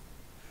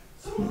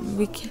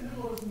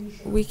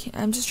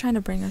 I'm just trying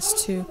to bring us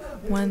to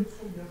one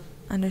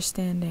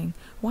understanding.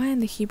 Why in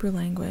the Hebrew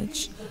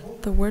language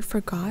the word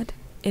for God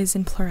is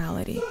in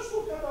plurality?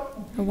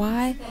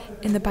 Why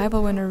in the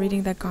Bible when we're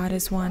reading that God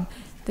is one,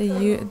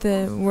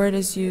 the word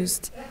is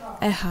used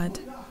ehad,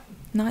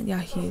 not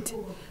yahid,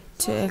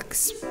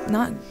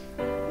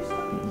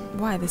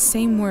 why the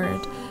same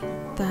word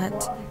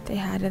that they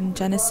had in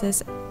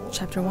Genesis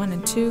chapter 1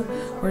 and 2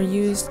 were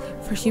used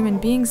for human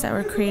beings that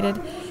were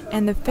created.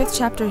 And the 5th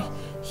chapter,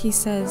 he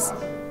says,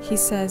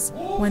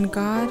 when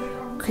God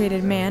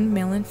created man,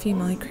 male and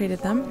female, he created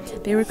them.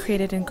 They were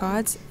created in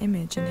God's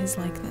image, in his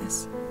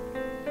likeness.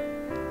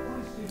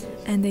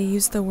 And they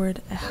used the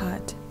word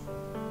ehad.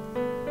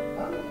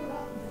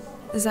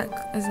 Is that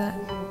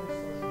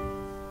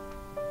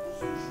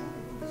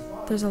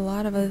there's a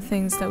lot of other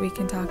things that we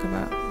can talk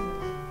about.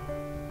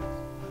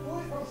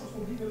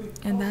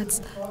 And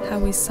that's how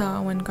we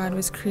saw when God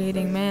was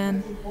creating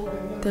man.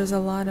 There's a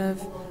lot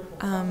of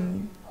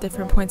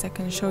different points I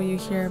can show you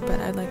here, but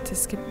I'd like to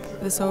skip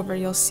this over.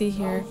 You'll see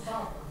here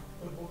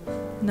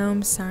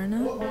Noam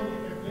Sarna.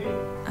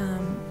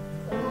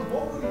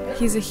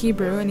 He's a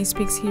Hebrew and he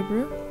speaks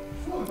Hebrew.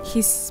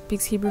 He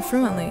speaks Hebrew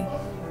fluently.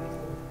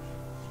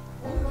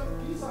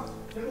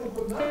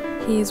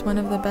 He is one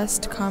of the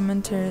best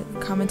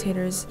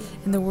commentators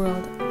in the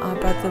world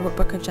about the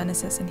book of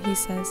Genesis, and he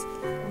says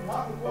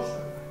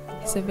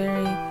he's a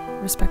very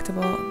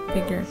respectable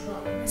figure.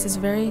 This is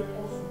very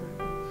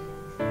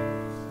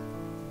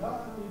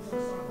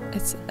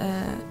it's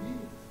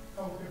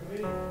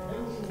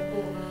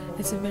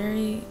a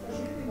very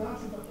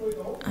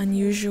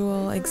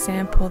unusual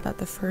example that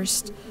the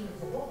first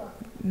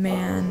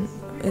man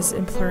is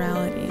in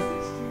plurality,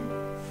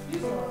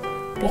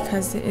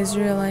 because the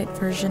Israelite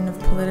version of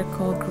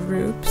political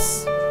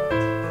groups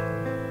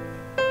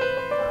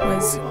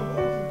was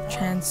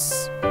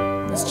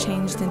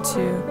changed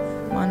into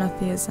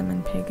monotheism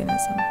and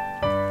paganism.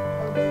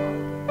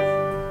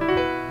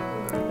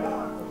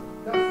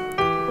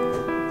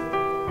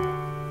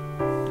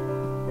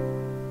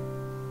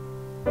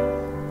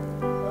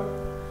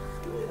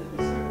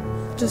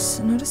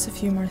 Just notice a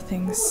few more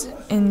things.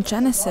 In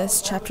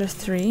Genesis chapter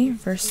 3,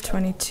 verse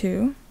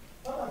 22,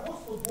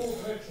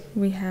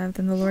 we have,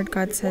 "Then the Lord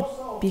God said,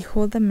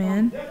 Behold, the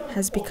man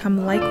has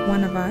become like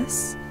one of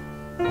us,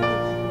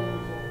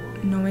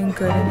 knowing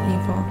good and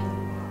evil."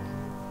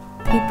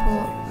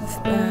 People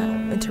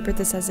interpret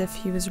this as if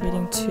he was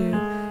reading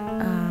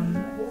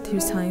he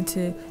was telling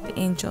to the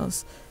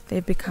angels,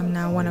 they've become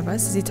now one of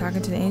us. Is he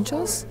talking to the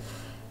angels?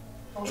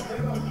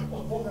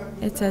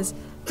 It says,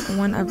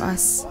 one of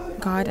us,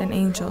 God and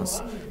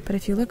angels. But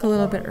if you look a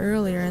little bit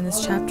earlier in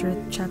this chapter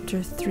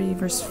 3,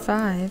 verse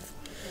 5,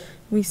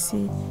 we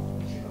see,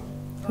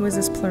 who is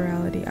this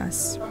plurality,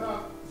 us?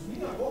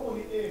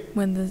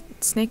 When the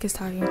snake is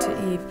talking to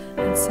Eve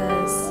and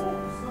says,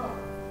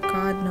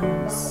 God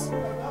knows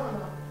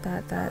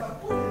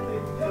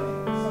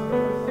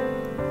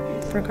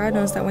for God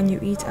knows that when you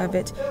eat of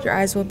it, your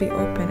eyes will be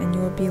open and you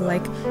will be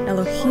like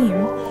Elohim,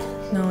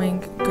 knowing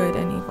good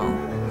and evil.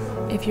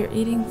 If you're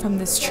eating from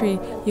this tree,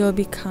 you'll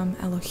become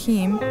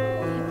Elohim.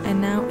 And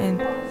now in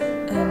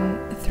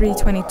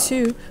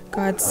 3:22,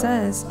 God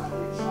says,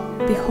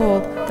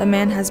 Behold, the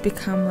man has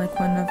become like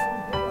one of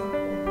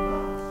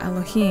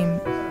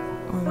Elohim,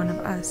 or one of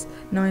us,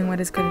 knowing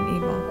what is good and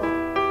evil.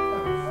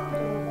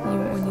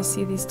 When you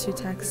see these two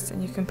texts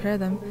and you compare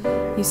them,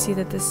 you see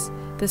that this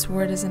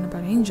word isn't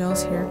about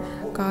angels here.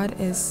 God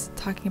is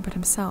talking about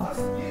himself.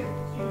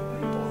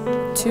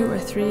 2 or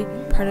 3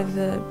 part of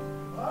the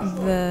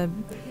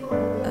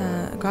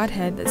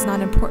Godhead, it's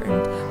not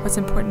important. What's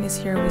important is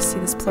here we see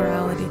this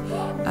plurality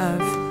of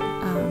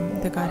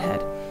the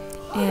Godhead.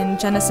 In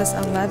Genesis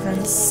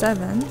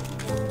 11:7,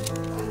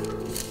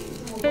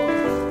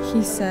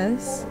 he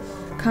says,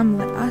 Come,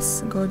 let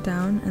us go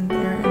down and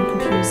there and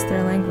confuse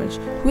their language.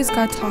 Who is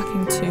God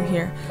talking to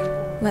here?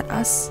 Let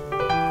us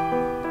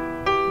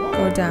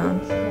go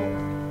down.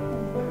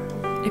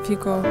 If you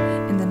go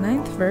in the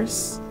 9th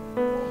verse,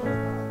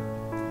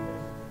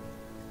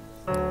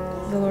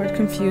 the Lord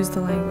confused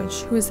the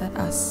language. Who is that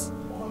us?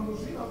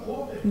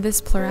 This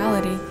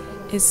plurality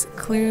is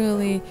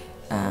clearly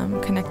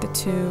connected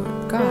to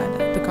God,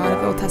 the God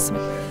of the Old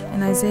Testament.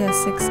 In Isaiah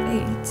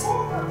 6:8,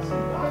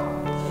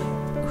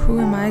 who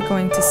am I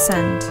going to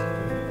send?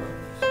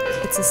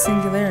 It's a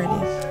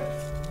singularity.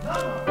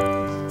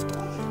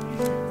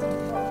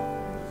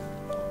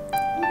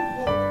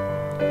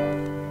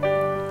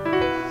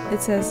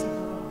 It says,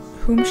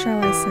 whom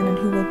shall I send and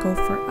who will go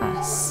for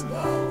us?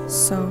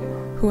 So,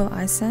 who will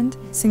I send?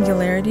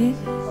 Singularity.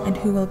 And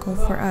who will go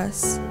for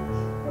us?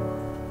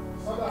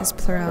 Is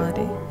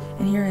plurality.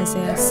 And here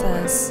Isaiah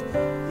says,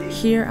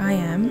 here I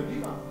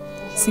am,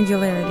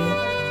 singularity,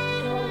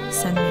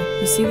 send me.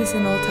 You see this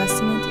in the Old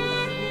Testament?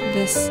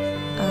 This,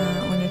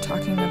 when you're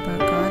talking about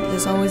God,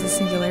 there's always a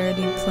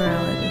singularity and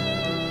plurality.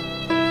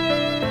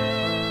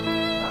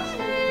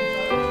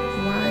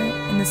 Why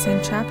in the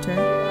same chapter,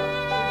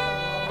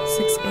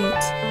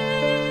 6:8,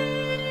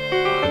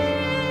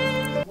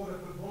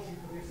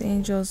 the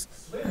angels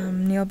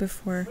kneel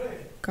before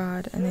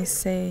God and they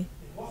say,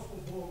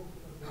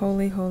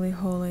 Holy, holy,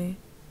 holy.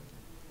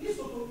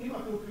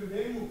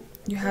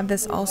 You have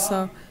this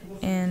also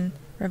in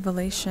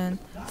Revelation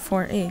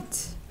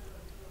 4:8.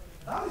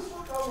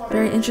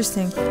 Very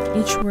interesting.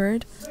 Each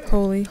word,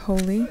 holy,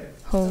 holy,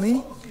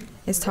 holy,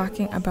 is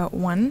talking about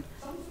one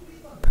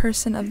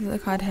person of the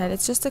Godhead.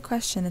 It's just a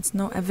question. It's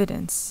no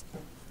evidence.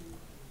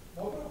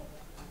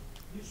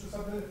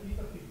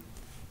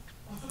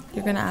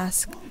 You're going to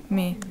ask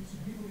me,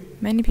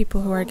 many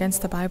people who are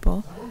against the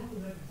Bible,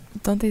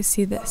 don't they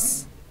see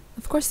this?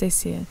 Of course they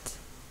see it.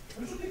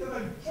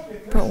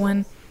 But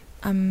when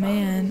a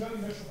man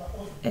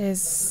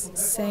is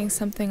saying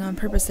something on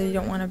purpose that you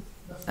don't want to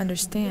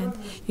understand,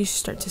 you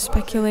start to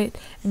speculate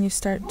and you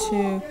start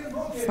to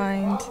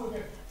find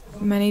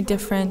many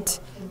different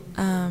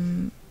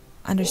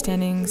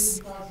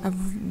understandings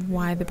of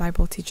why the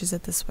Bible teaches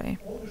it this way.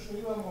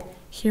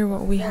 Here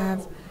what we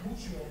have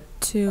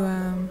to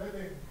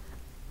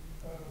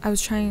I was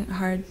trying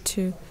hard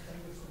to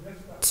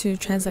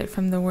translate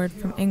from the word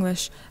from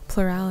English,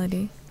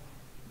 plurality,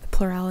 the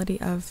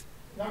plurality of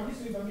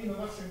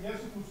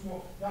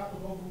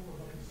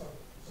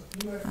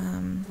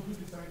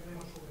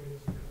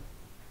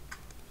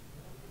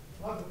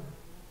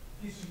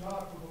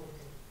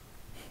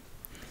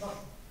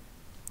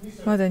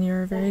well then,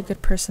 you're a very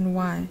good person.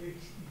 Why?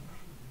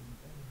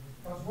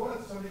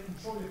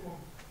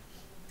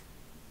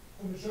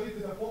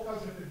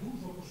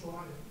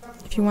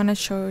 If you want to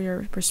show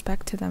your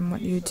respect to them,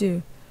 what you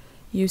do,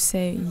 you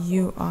say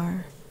you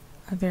are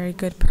a very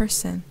good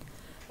person.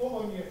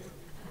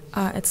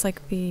 It's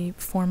like the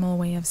formal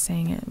way of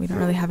saying it. We don't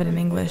really have it in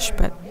English,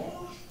 but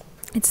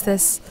it's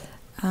this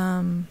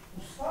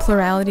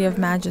plurality of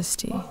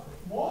majesty.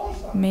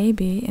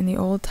 Maybe in the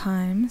old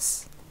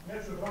times,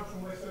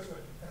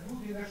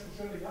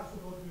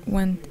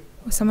 when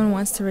someone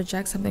wants to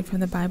reject something from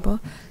the Bible,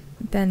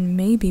 then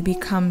maybe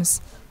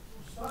becomes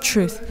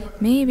truth.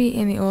 Maybe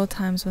in the old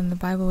times when the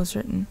Bible was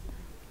written,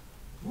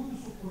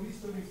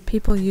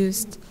 people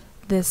used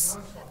this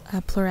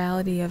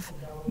plurality of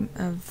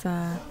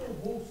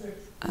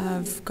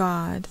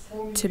God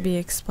to be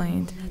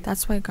explained.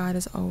 That's why God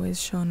is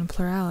always shown in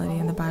plurality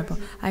in the Bible.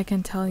 I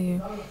can tell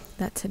you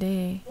that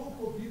today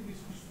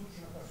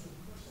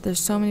there's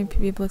so many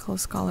biblical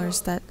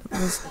scholars that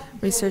was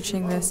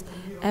researching this.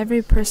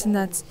 Every person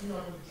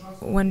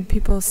when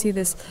people see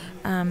this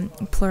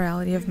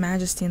plurality of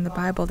majesty in the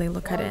Bible, they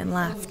look at it and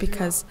laugh,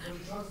 because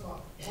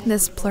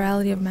this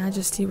plurality of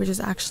majesty, which is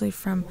actually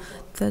from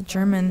the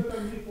German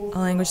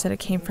language that it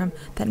came from,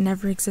 that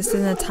never existed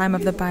in the time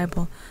of the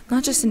Bible.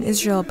 Not just in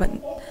Israel, but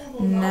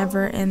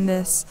never in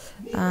this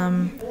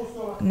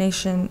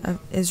nation of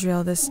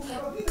Israel. This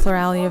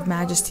plurality of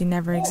majesty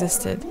never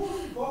existed.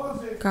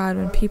 God,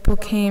 when people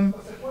came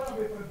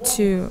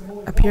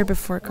to appear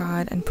before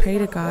God and pray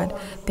to God,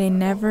 they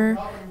never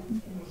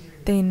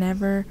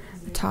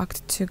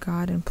talked to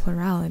God in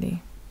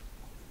plurality,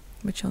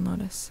 which you'll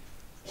notice.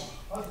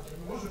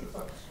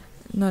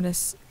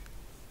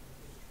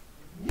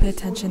 Pay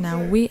attention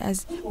now.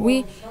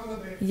 We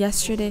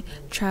yesterday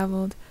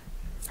traveled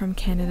from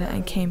Canada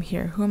and came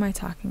here. Who am I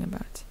talking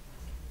about?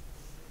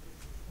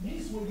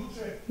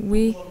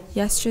 We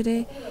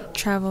yesterday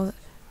traveled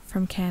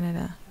from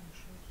Canada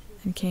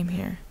and came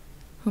here.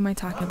 Who am I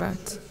talking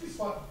about?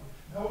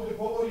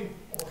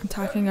 I'm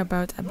talking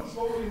about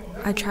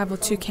I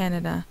traveled to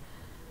Canada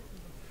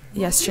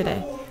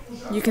yesterday.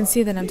 You can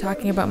see that I'm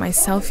talking about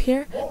myself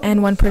here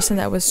and one person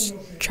that was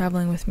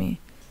traveling with me.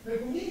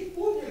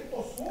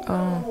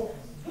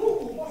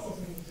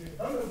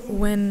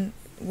 When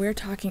we're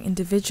talking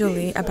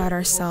individually about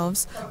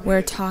ourselves,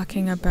 we're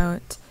talking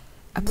about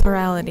a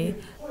plurality.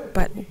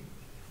 But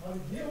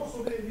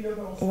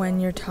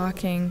when you're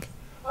talking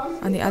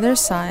on the other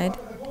side,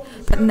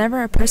 but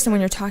never a person when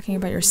you're talking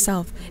about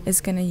yourself is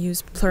going to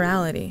use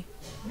plurality.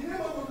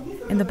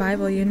 In the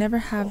Bible, you never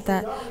have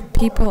that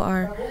people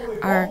are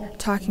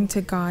talking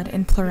to God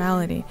in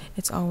plurality.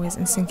 It's always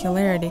in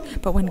singularity.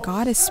 But when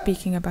God is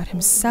speaking about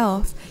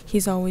himself,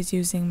 he's always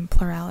using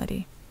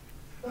plurality.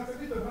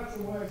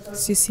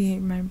 So you see,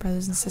 my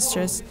brothers and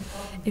sisters,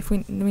 if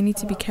we need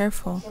to be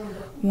careful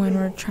when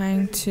we're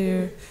trying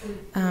to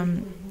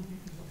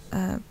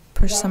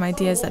push some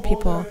ideas that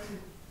people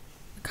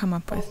come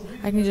up with.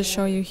 I can just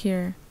show you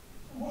here.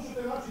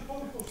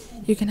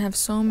 You can have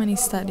so many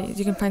studies,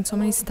 you can find so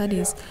many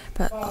studies,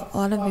 but a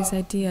lot of these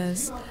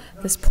ideas,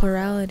 this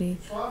plurality,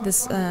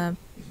 this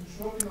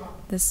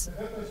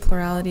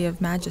plurality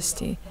of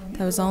majesty,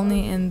 that was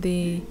only in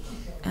the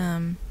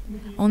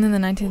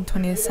 19th and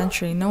 20th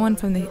century. No one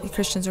from the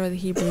Christians or the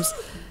Hebrews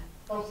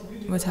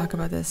would talk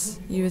about this.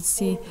 You would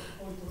see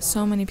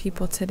so many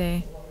people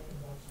today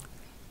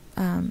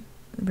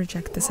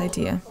reject this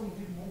idea.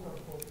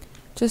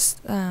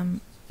 Just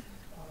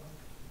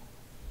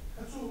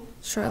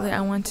shortly,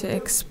 I want to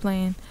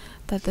explain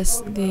that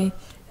the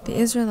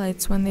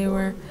Israelites, when they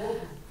were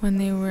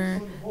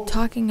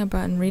talking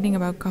about and reading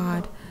about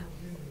God,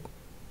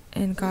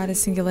 and God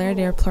is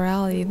singularity or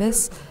plurality,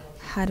 this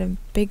had a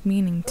big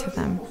meaning to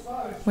them.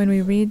 When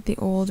we read the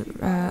old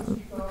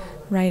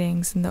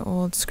writings and the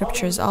old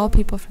scriptures, all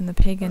people from the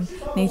pagan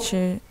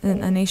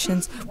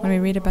nations, when we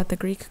read about the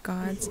Greek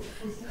gods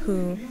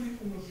who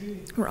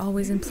were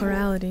always in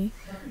plurality,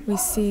 we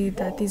see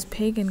that these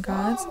pagan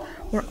gods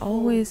were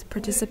always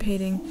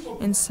participating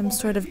in some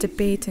sort of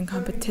debate and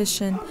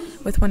competition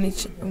with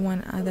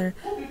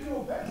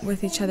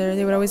each other.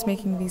 They were always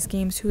making these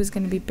games, who was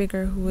going to be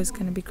bigger, who was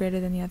going to be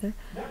greater than the other.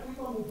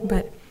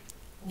 But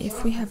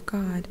if we have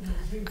God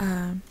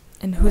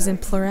and who's in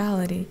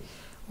plurality,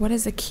 what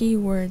is the key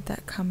word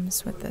that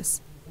comes with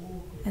this?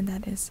 And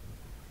that is,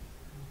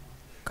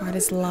 God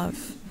is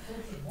love.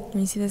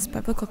 When you see this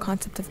biblical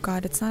concept of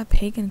God, it's not a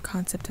pagan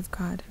concept of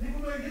God.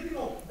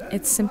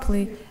 It's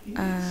simply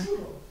when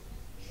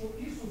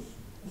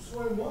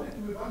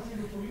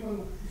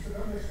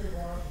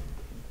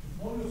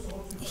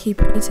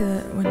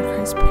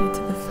Christ prayed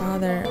to the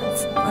Father,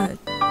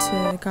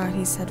 to God,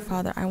 he said,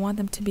 Father, I want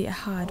them to be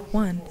ahad,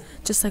 one,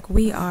 just like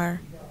we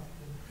are.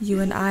 You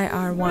and I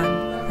are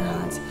one.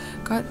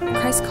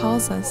 Christ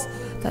calls us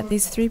that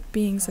these three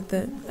beings of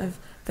the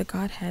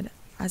Godhead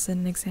as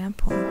an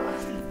example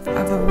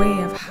of a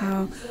way of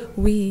how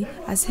we,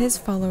 as his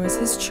followers,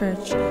 his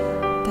church,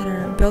 that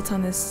are built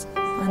on this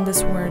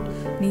word,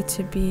 need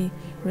to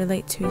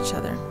relate to each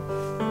other.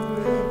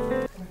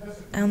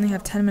 I only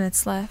have 10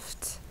 minutes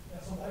left.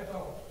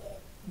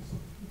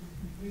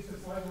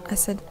 I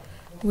said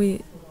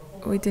we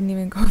didn't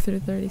even go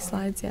through 30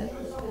 slides yet,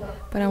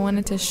 but I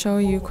wanted to show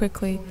you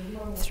quickly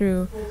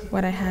through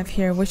what I have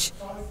here, which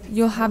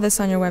you'll have this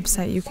on your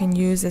website. You can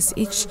use this.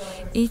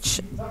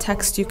 Each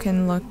text you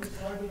can look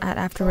at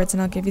afterwards,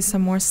 and I'll give you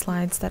some more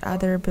slides that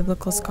other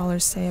biblical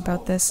scholars say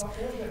about this.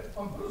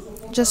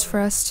 Just for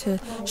us to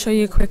show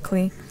you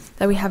quickly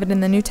that we have it in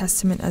the New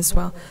Testament as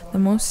well. The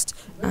most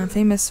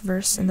famous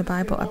verse in the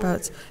Bible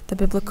about the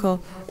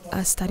biblical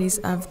studies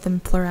of the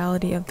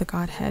plurality of the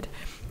Godhead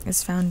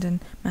is found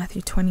in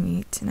Matthew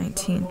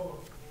 28:19.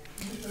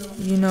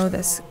 You know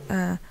this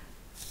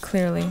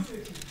clearly,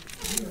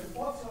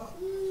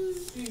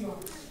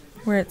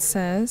 where it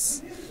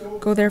says,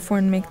 "Go therefore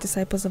and make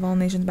disciples of all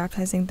nations,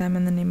 baptizing them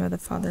in the name of the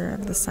Father,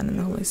 of the Son, and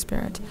the Holy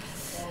Spirit."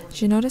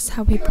 Did you notice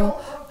how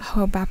people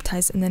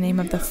baptize in the name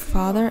of the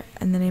Father,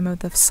 in the name of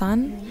the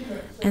Son,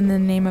 and the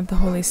name of the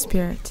Holy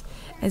Spirit?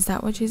 Is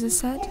that what Jesus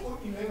said?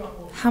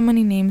 How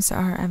many names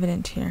are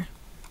evident here?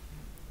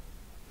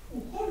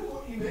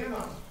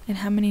 And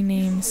how many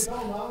names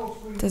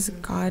does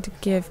God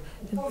give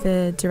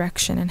the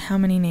direction? And how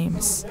many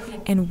names?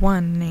 In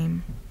one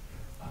name.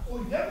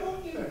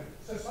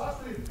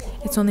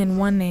 It's only in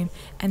one name.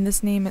 And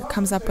this name, it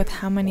comes up with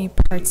how many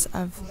parts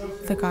of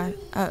the God?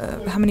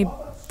 How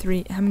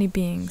many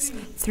beings?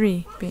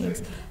 3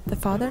 beings. The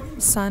Father,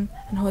 Son,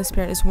 and Holy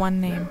Spirit is one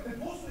name.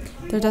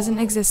 There doesn't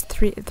exist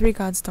three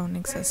gods. Don't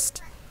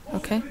exist.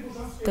 Okay?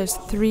 There's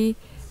 3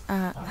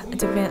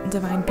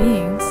 divine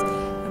beings,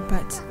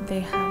 but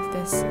they have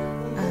this.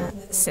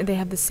 They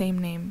have the same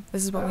name.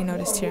 This is what we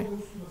noticed here.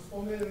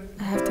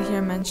 I have to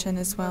here mention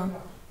as well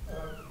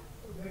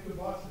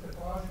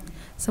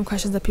some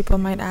questions that people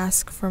might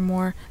ask for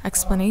more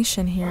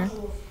explanation here.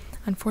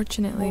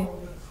 Unfortunately,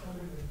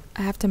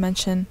 I have to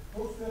mention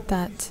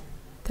that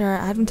there are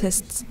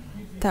Adventists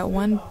that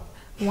one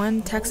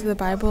text of the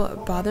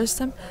Bible bothers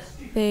them.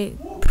 They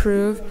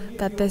prove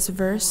that this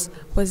verse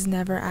was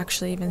never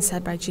actually even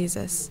said by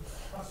Jesus.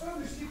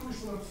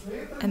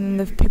 And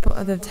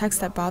the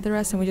texts that bother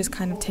us, and we just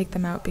kind of take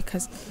them out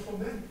because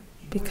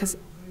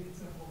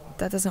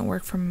that doesn't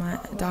work for my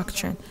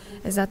doctrine.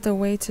 Is that the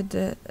way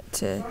to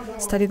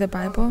study the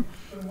Bible?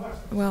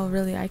 Well,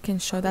 really, I can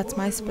show that's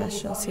my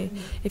specialty.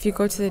 If you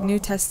go to the New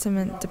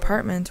Testament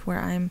department where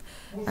I'm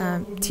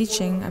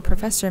teaching, a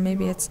professor,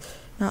 maybe it's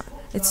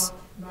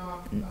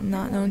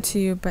not known to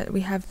you, but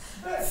we have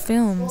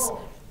films,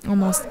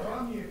 almost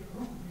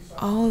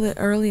all the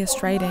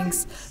earliest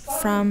writings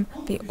from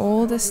the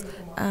oldest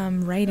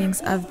writings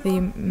of the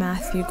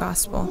Matthew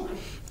Gospel.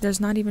 There's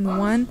not even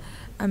one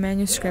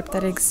manuscript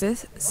that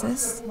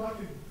exists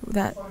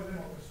that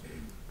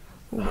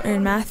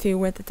in Matthew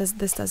where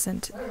this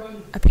doesn't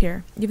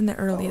appear. Even the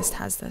earliest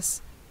has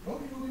this.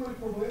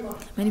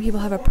 Many people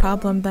have a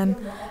problem then.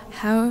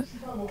 How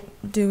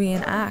do we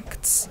in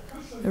Acts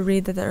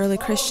read that the early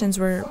Christians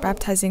were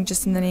baptizing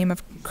just in the name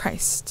of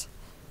Christ?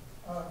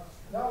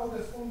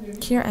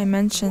 Here I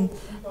mentioned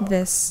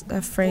this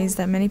phrase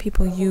that many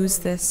people use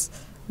this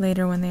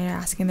later when they are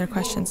asking their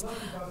questions.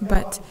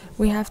 But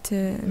we have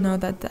to know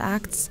that the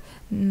Acts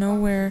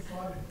nowhere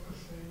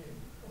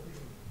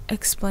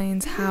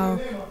explains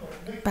how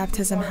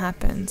baptism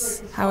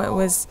happens, how it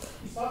was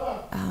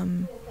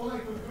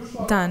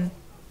done.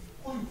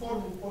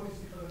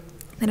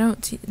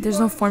 There's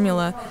no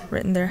formula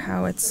written there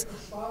how it's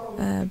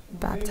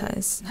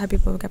baptized, how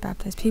people get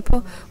baptized.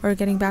 People were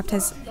getting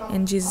baptized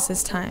in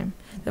Jesus' time.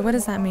 What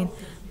does that mean?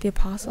 The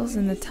apostles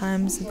in the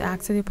times of the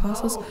Acts of the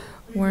Apostles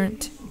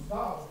weren't.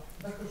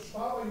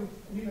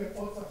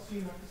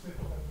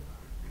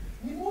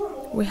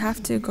 We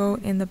have to go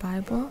in the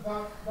Bible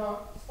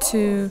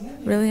to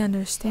really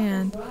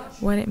understand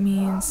what it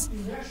means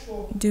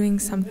doing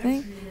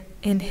something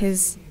in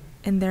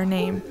their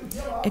name.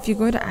 If you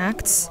go to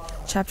Acts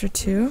chapter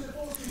 2,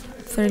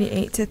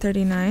 38 to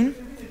 39,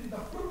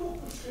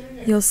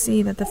 you'll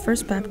see that the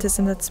first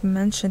baptism that's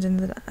mentioned in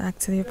the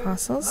Acts of the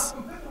Apostles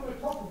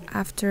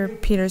after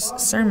Peter's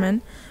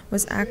sermon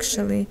was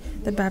actually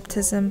the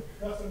baptism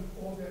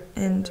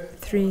in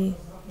 3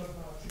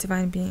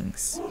 divine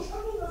beings.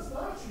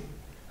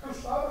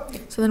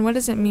 So then what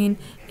does it mean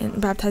in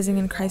baptizing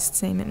in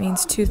Christ's name? It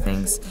means 2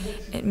 things.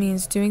 It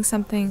means doing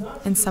something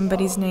in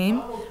somebody's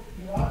name,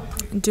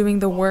 doing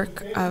the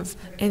work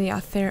in the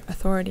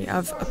authority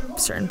of a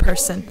certain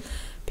person.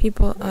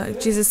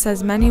 Jesus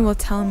says, "Many will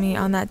tell me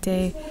on that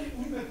day,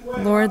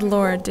 'Lord,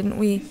 Lord, didn't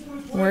we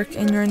work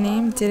in your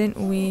name? Didn't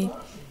we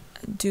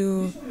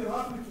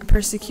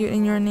persecute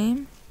in your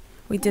name?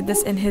 We did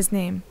this in his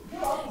name.'"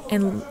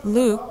 In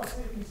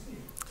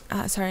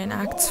in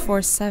Acts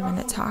 4:7,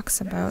 it talks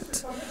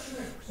about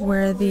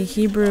where the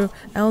Hebrew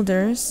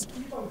elders,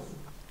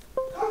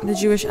 the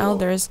Jewish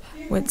elders,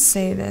 would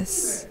say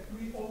this.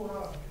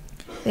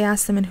 They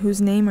asked them, "In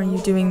whose name are you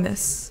doing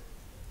this?"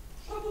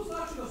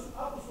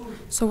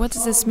 So what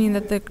does this mean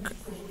that the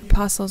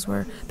apostles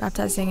were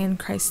baptizing in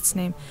Christ's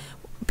name?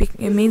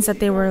 It means that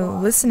they were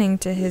listening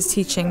to his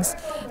teachings.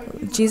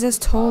 Jesus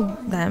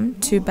told them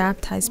to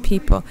baptize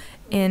people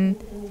in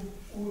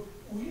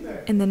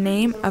the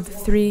name of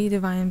 3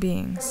 divine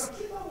beings.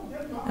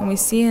 And we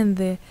see in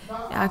the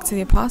Acts of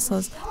the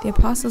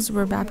Apostles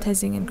were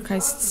baptizing in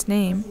Christ's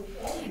name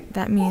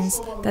That means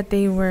that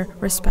they were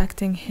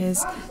respecting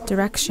his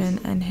direction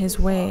and his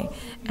way,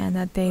 and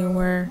that they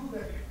were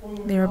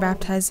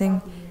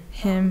baptizing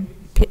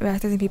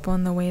people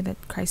in the way that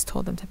Christ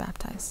told them to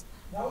baptize.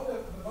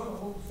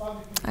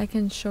 I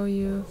can show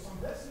you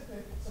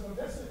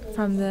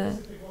from the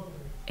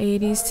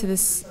 80s to the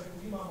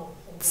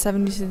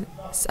 70s,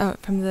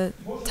 from the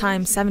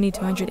time 70 to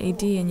 100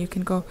 AD, and you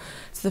can go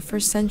to the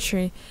first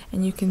century,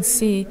 and you can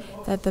see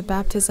that the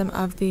baptism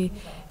of the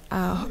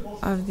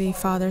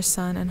Father,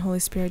 Son, and Holy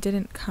Spirit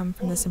didn't come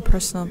from this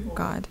impersonal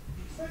God.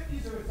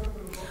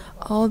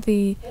 All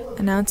the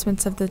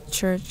announcements of the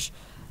church,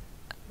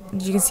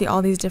 you can see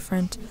all these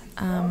different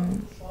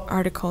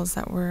articles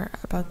that were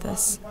about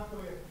this,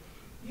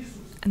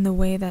 and the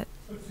way that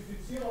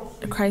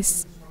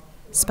Christ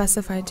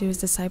specified to his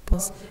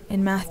disciples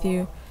in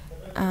Matthew,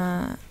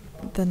 the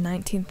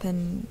 19th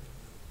and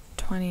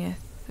 20th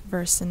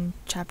verse in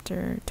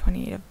chapter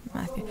 28 of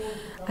Matthew.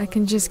 I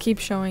can just keep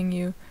showing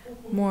you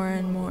more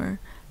and more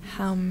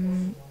how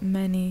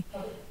many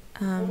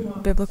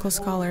biblical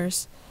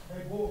scholars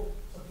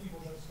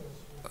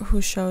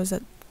who shows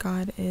that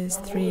God is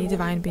three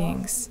divine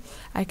beings.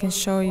 I can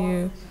show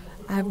you,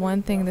 I have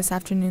one thing this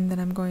afternoon that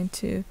I'm going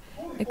to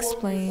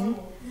explain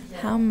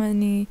how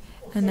many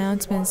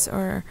announcements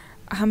or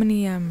how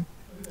many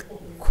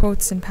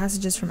quotes and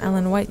passages from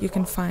Ellen White you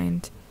can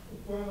find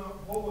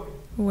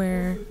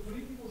where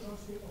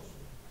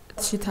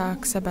she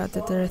talks about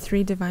that there are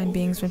three divine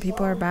beings when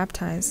people are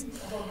baptized.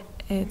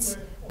 It's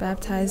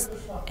baptized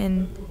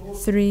in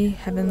three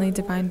heavenly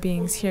divine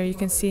beings. Here you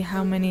can see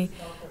how many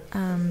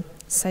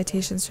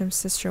citations from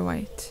Sister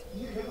White.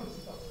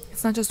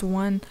 It's not just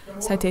one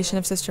citation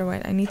of Sister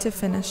White. I need to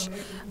finish.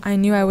 I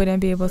knew I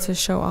wouldn't be able to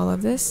show all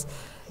of this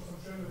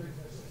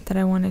that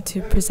I wanted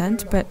to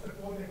present, but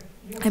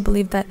I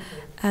believe that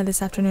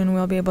this afternoon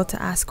we'll be able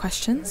to ask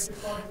questions,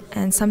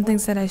 and some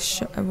things that I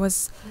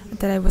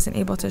wasn't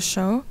able to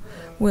show,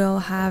 we'll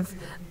have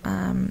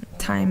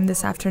time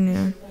this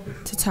afternoon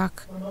to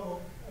talk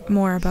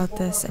more about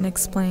this and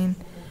explain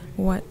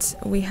what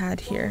we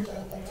had here.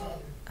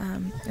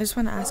 I just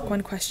want to ask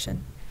one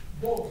question.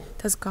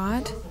 Does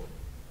God,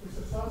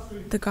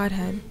 the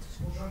Godhead,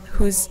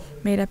 who's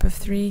made up of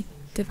three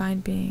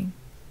divine beings,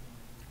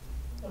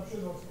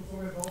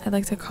 I'd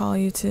like to call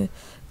you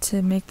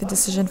to make the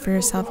decision for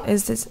yourself.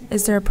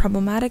 Is there a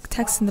problematic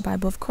text in the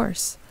Bible? Of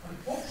course.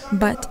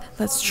 But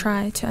let's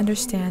try to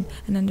understand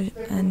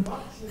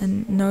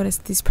and notice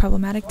these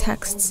problematic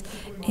texts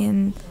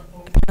in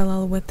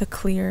parallel with the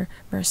clear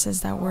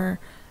verses that were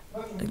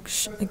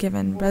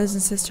given. Brothers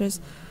and sisters,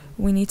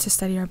 we need to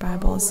study our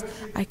Bibles.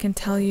 I can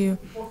tell you,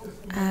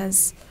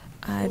 as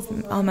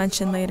I'll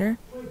mention later,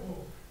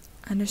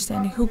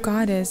 understanding who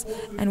God is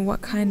and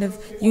what kind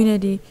of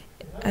unity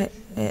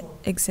it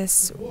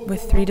exists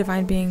with three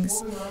divine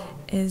beings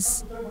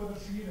is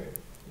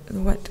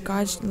what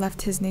God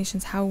left his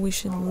nations, how we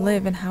should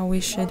live and how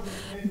we should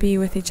be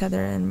with each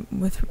other and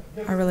with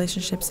our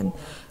relationships,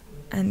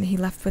 and he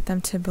left with them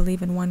to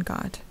believe in one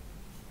God.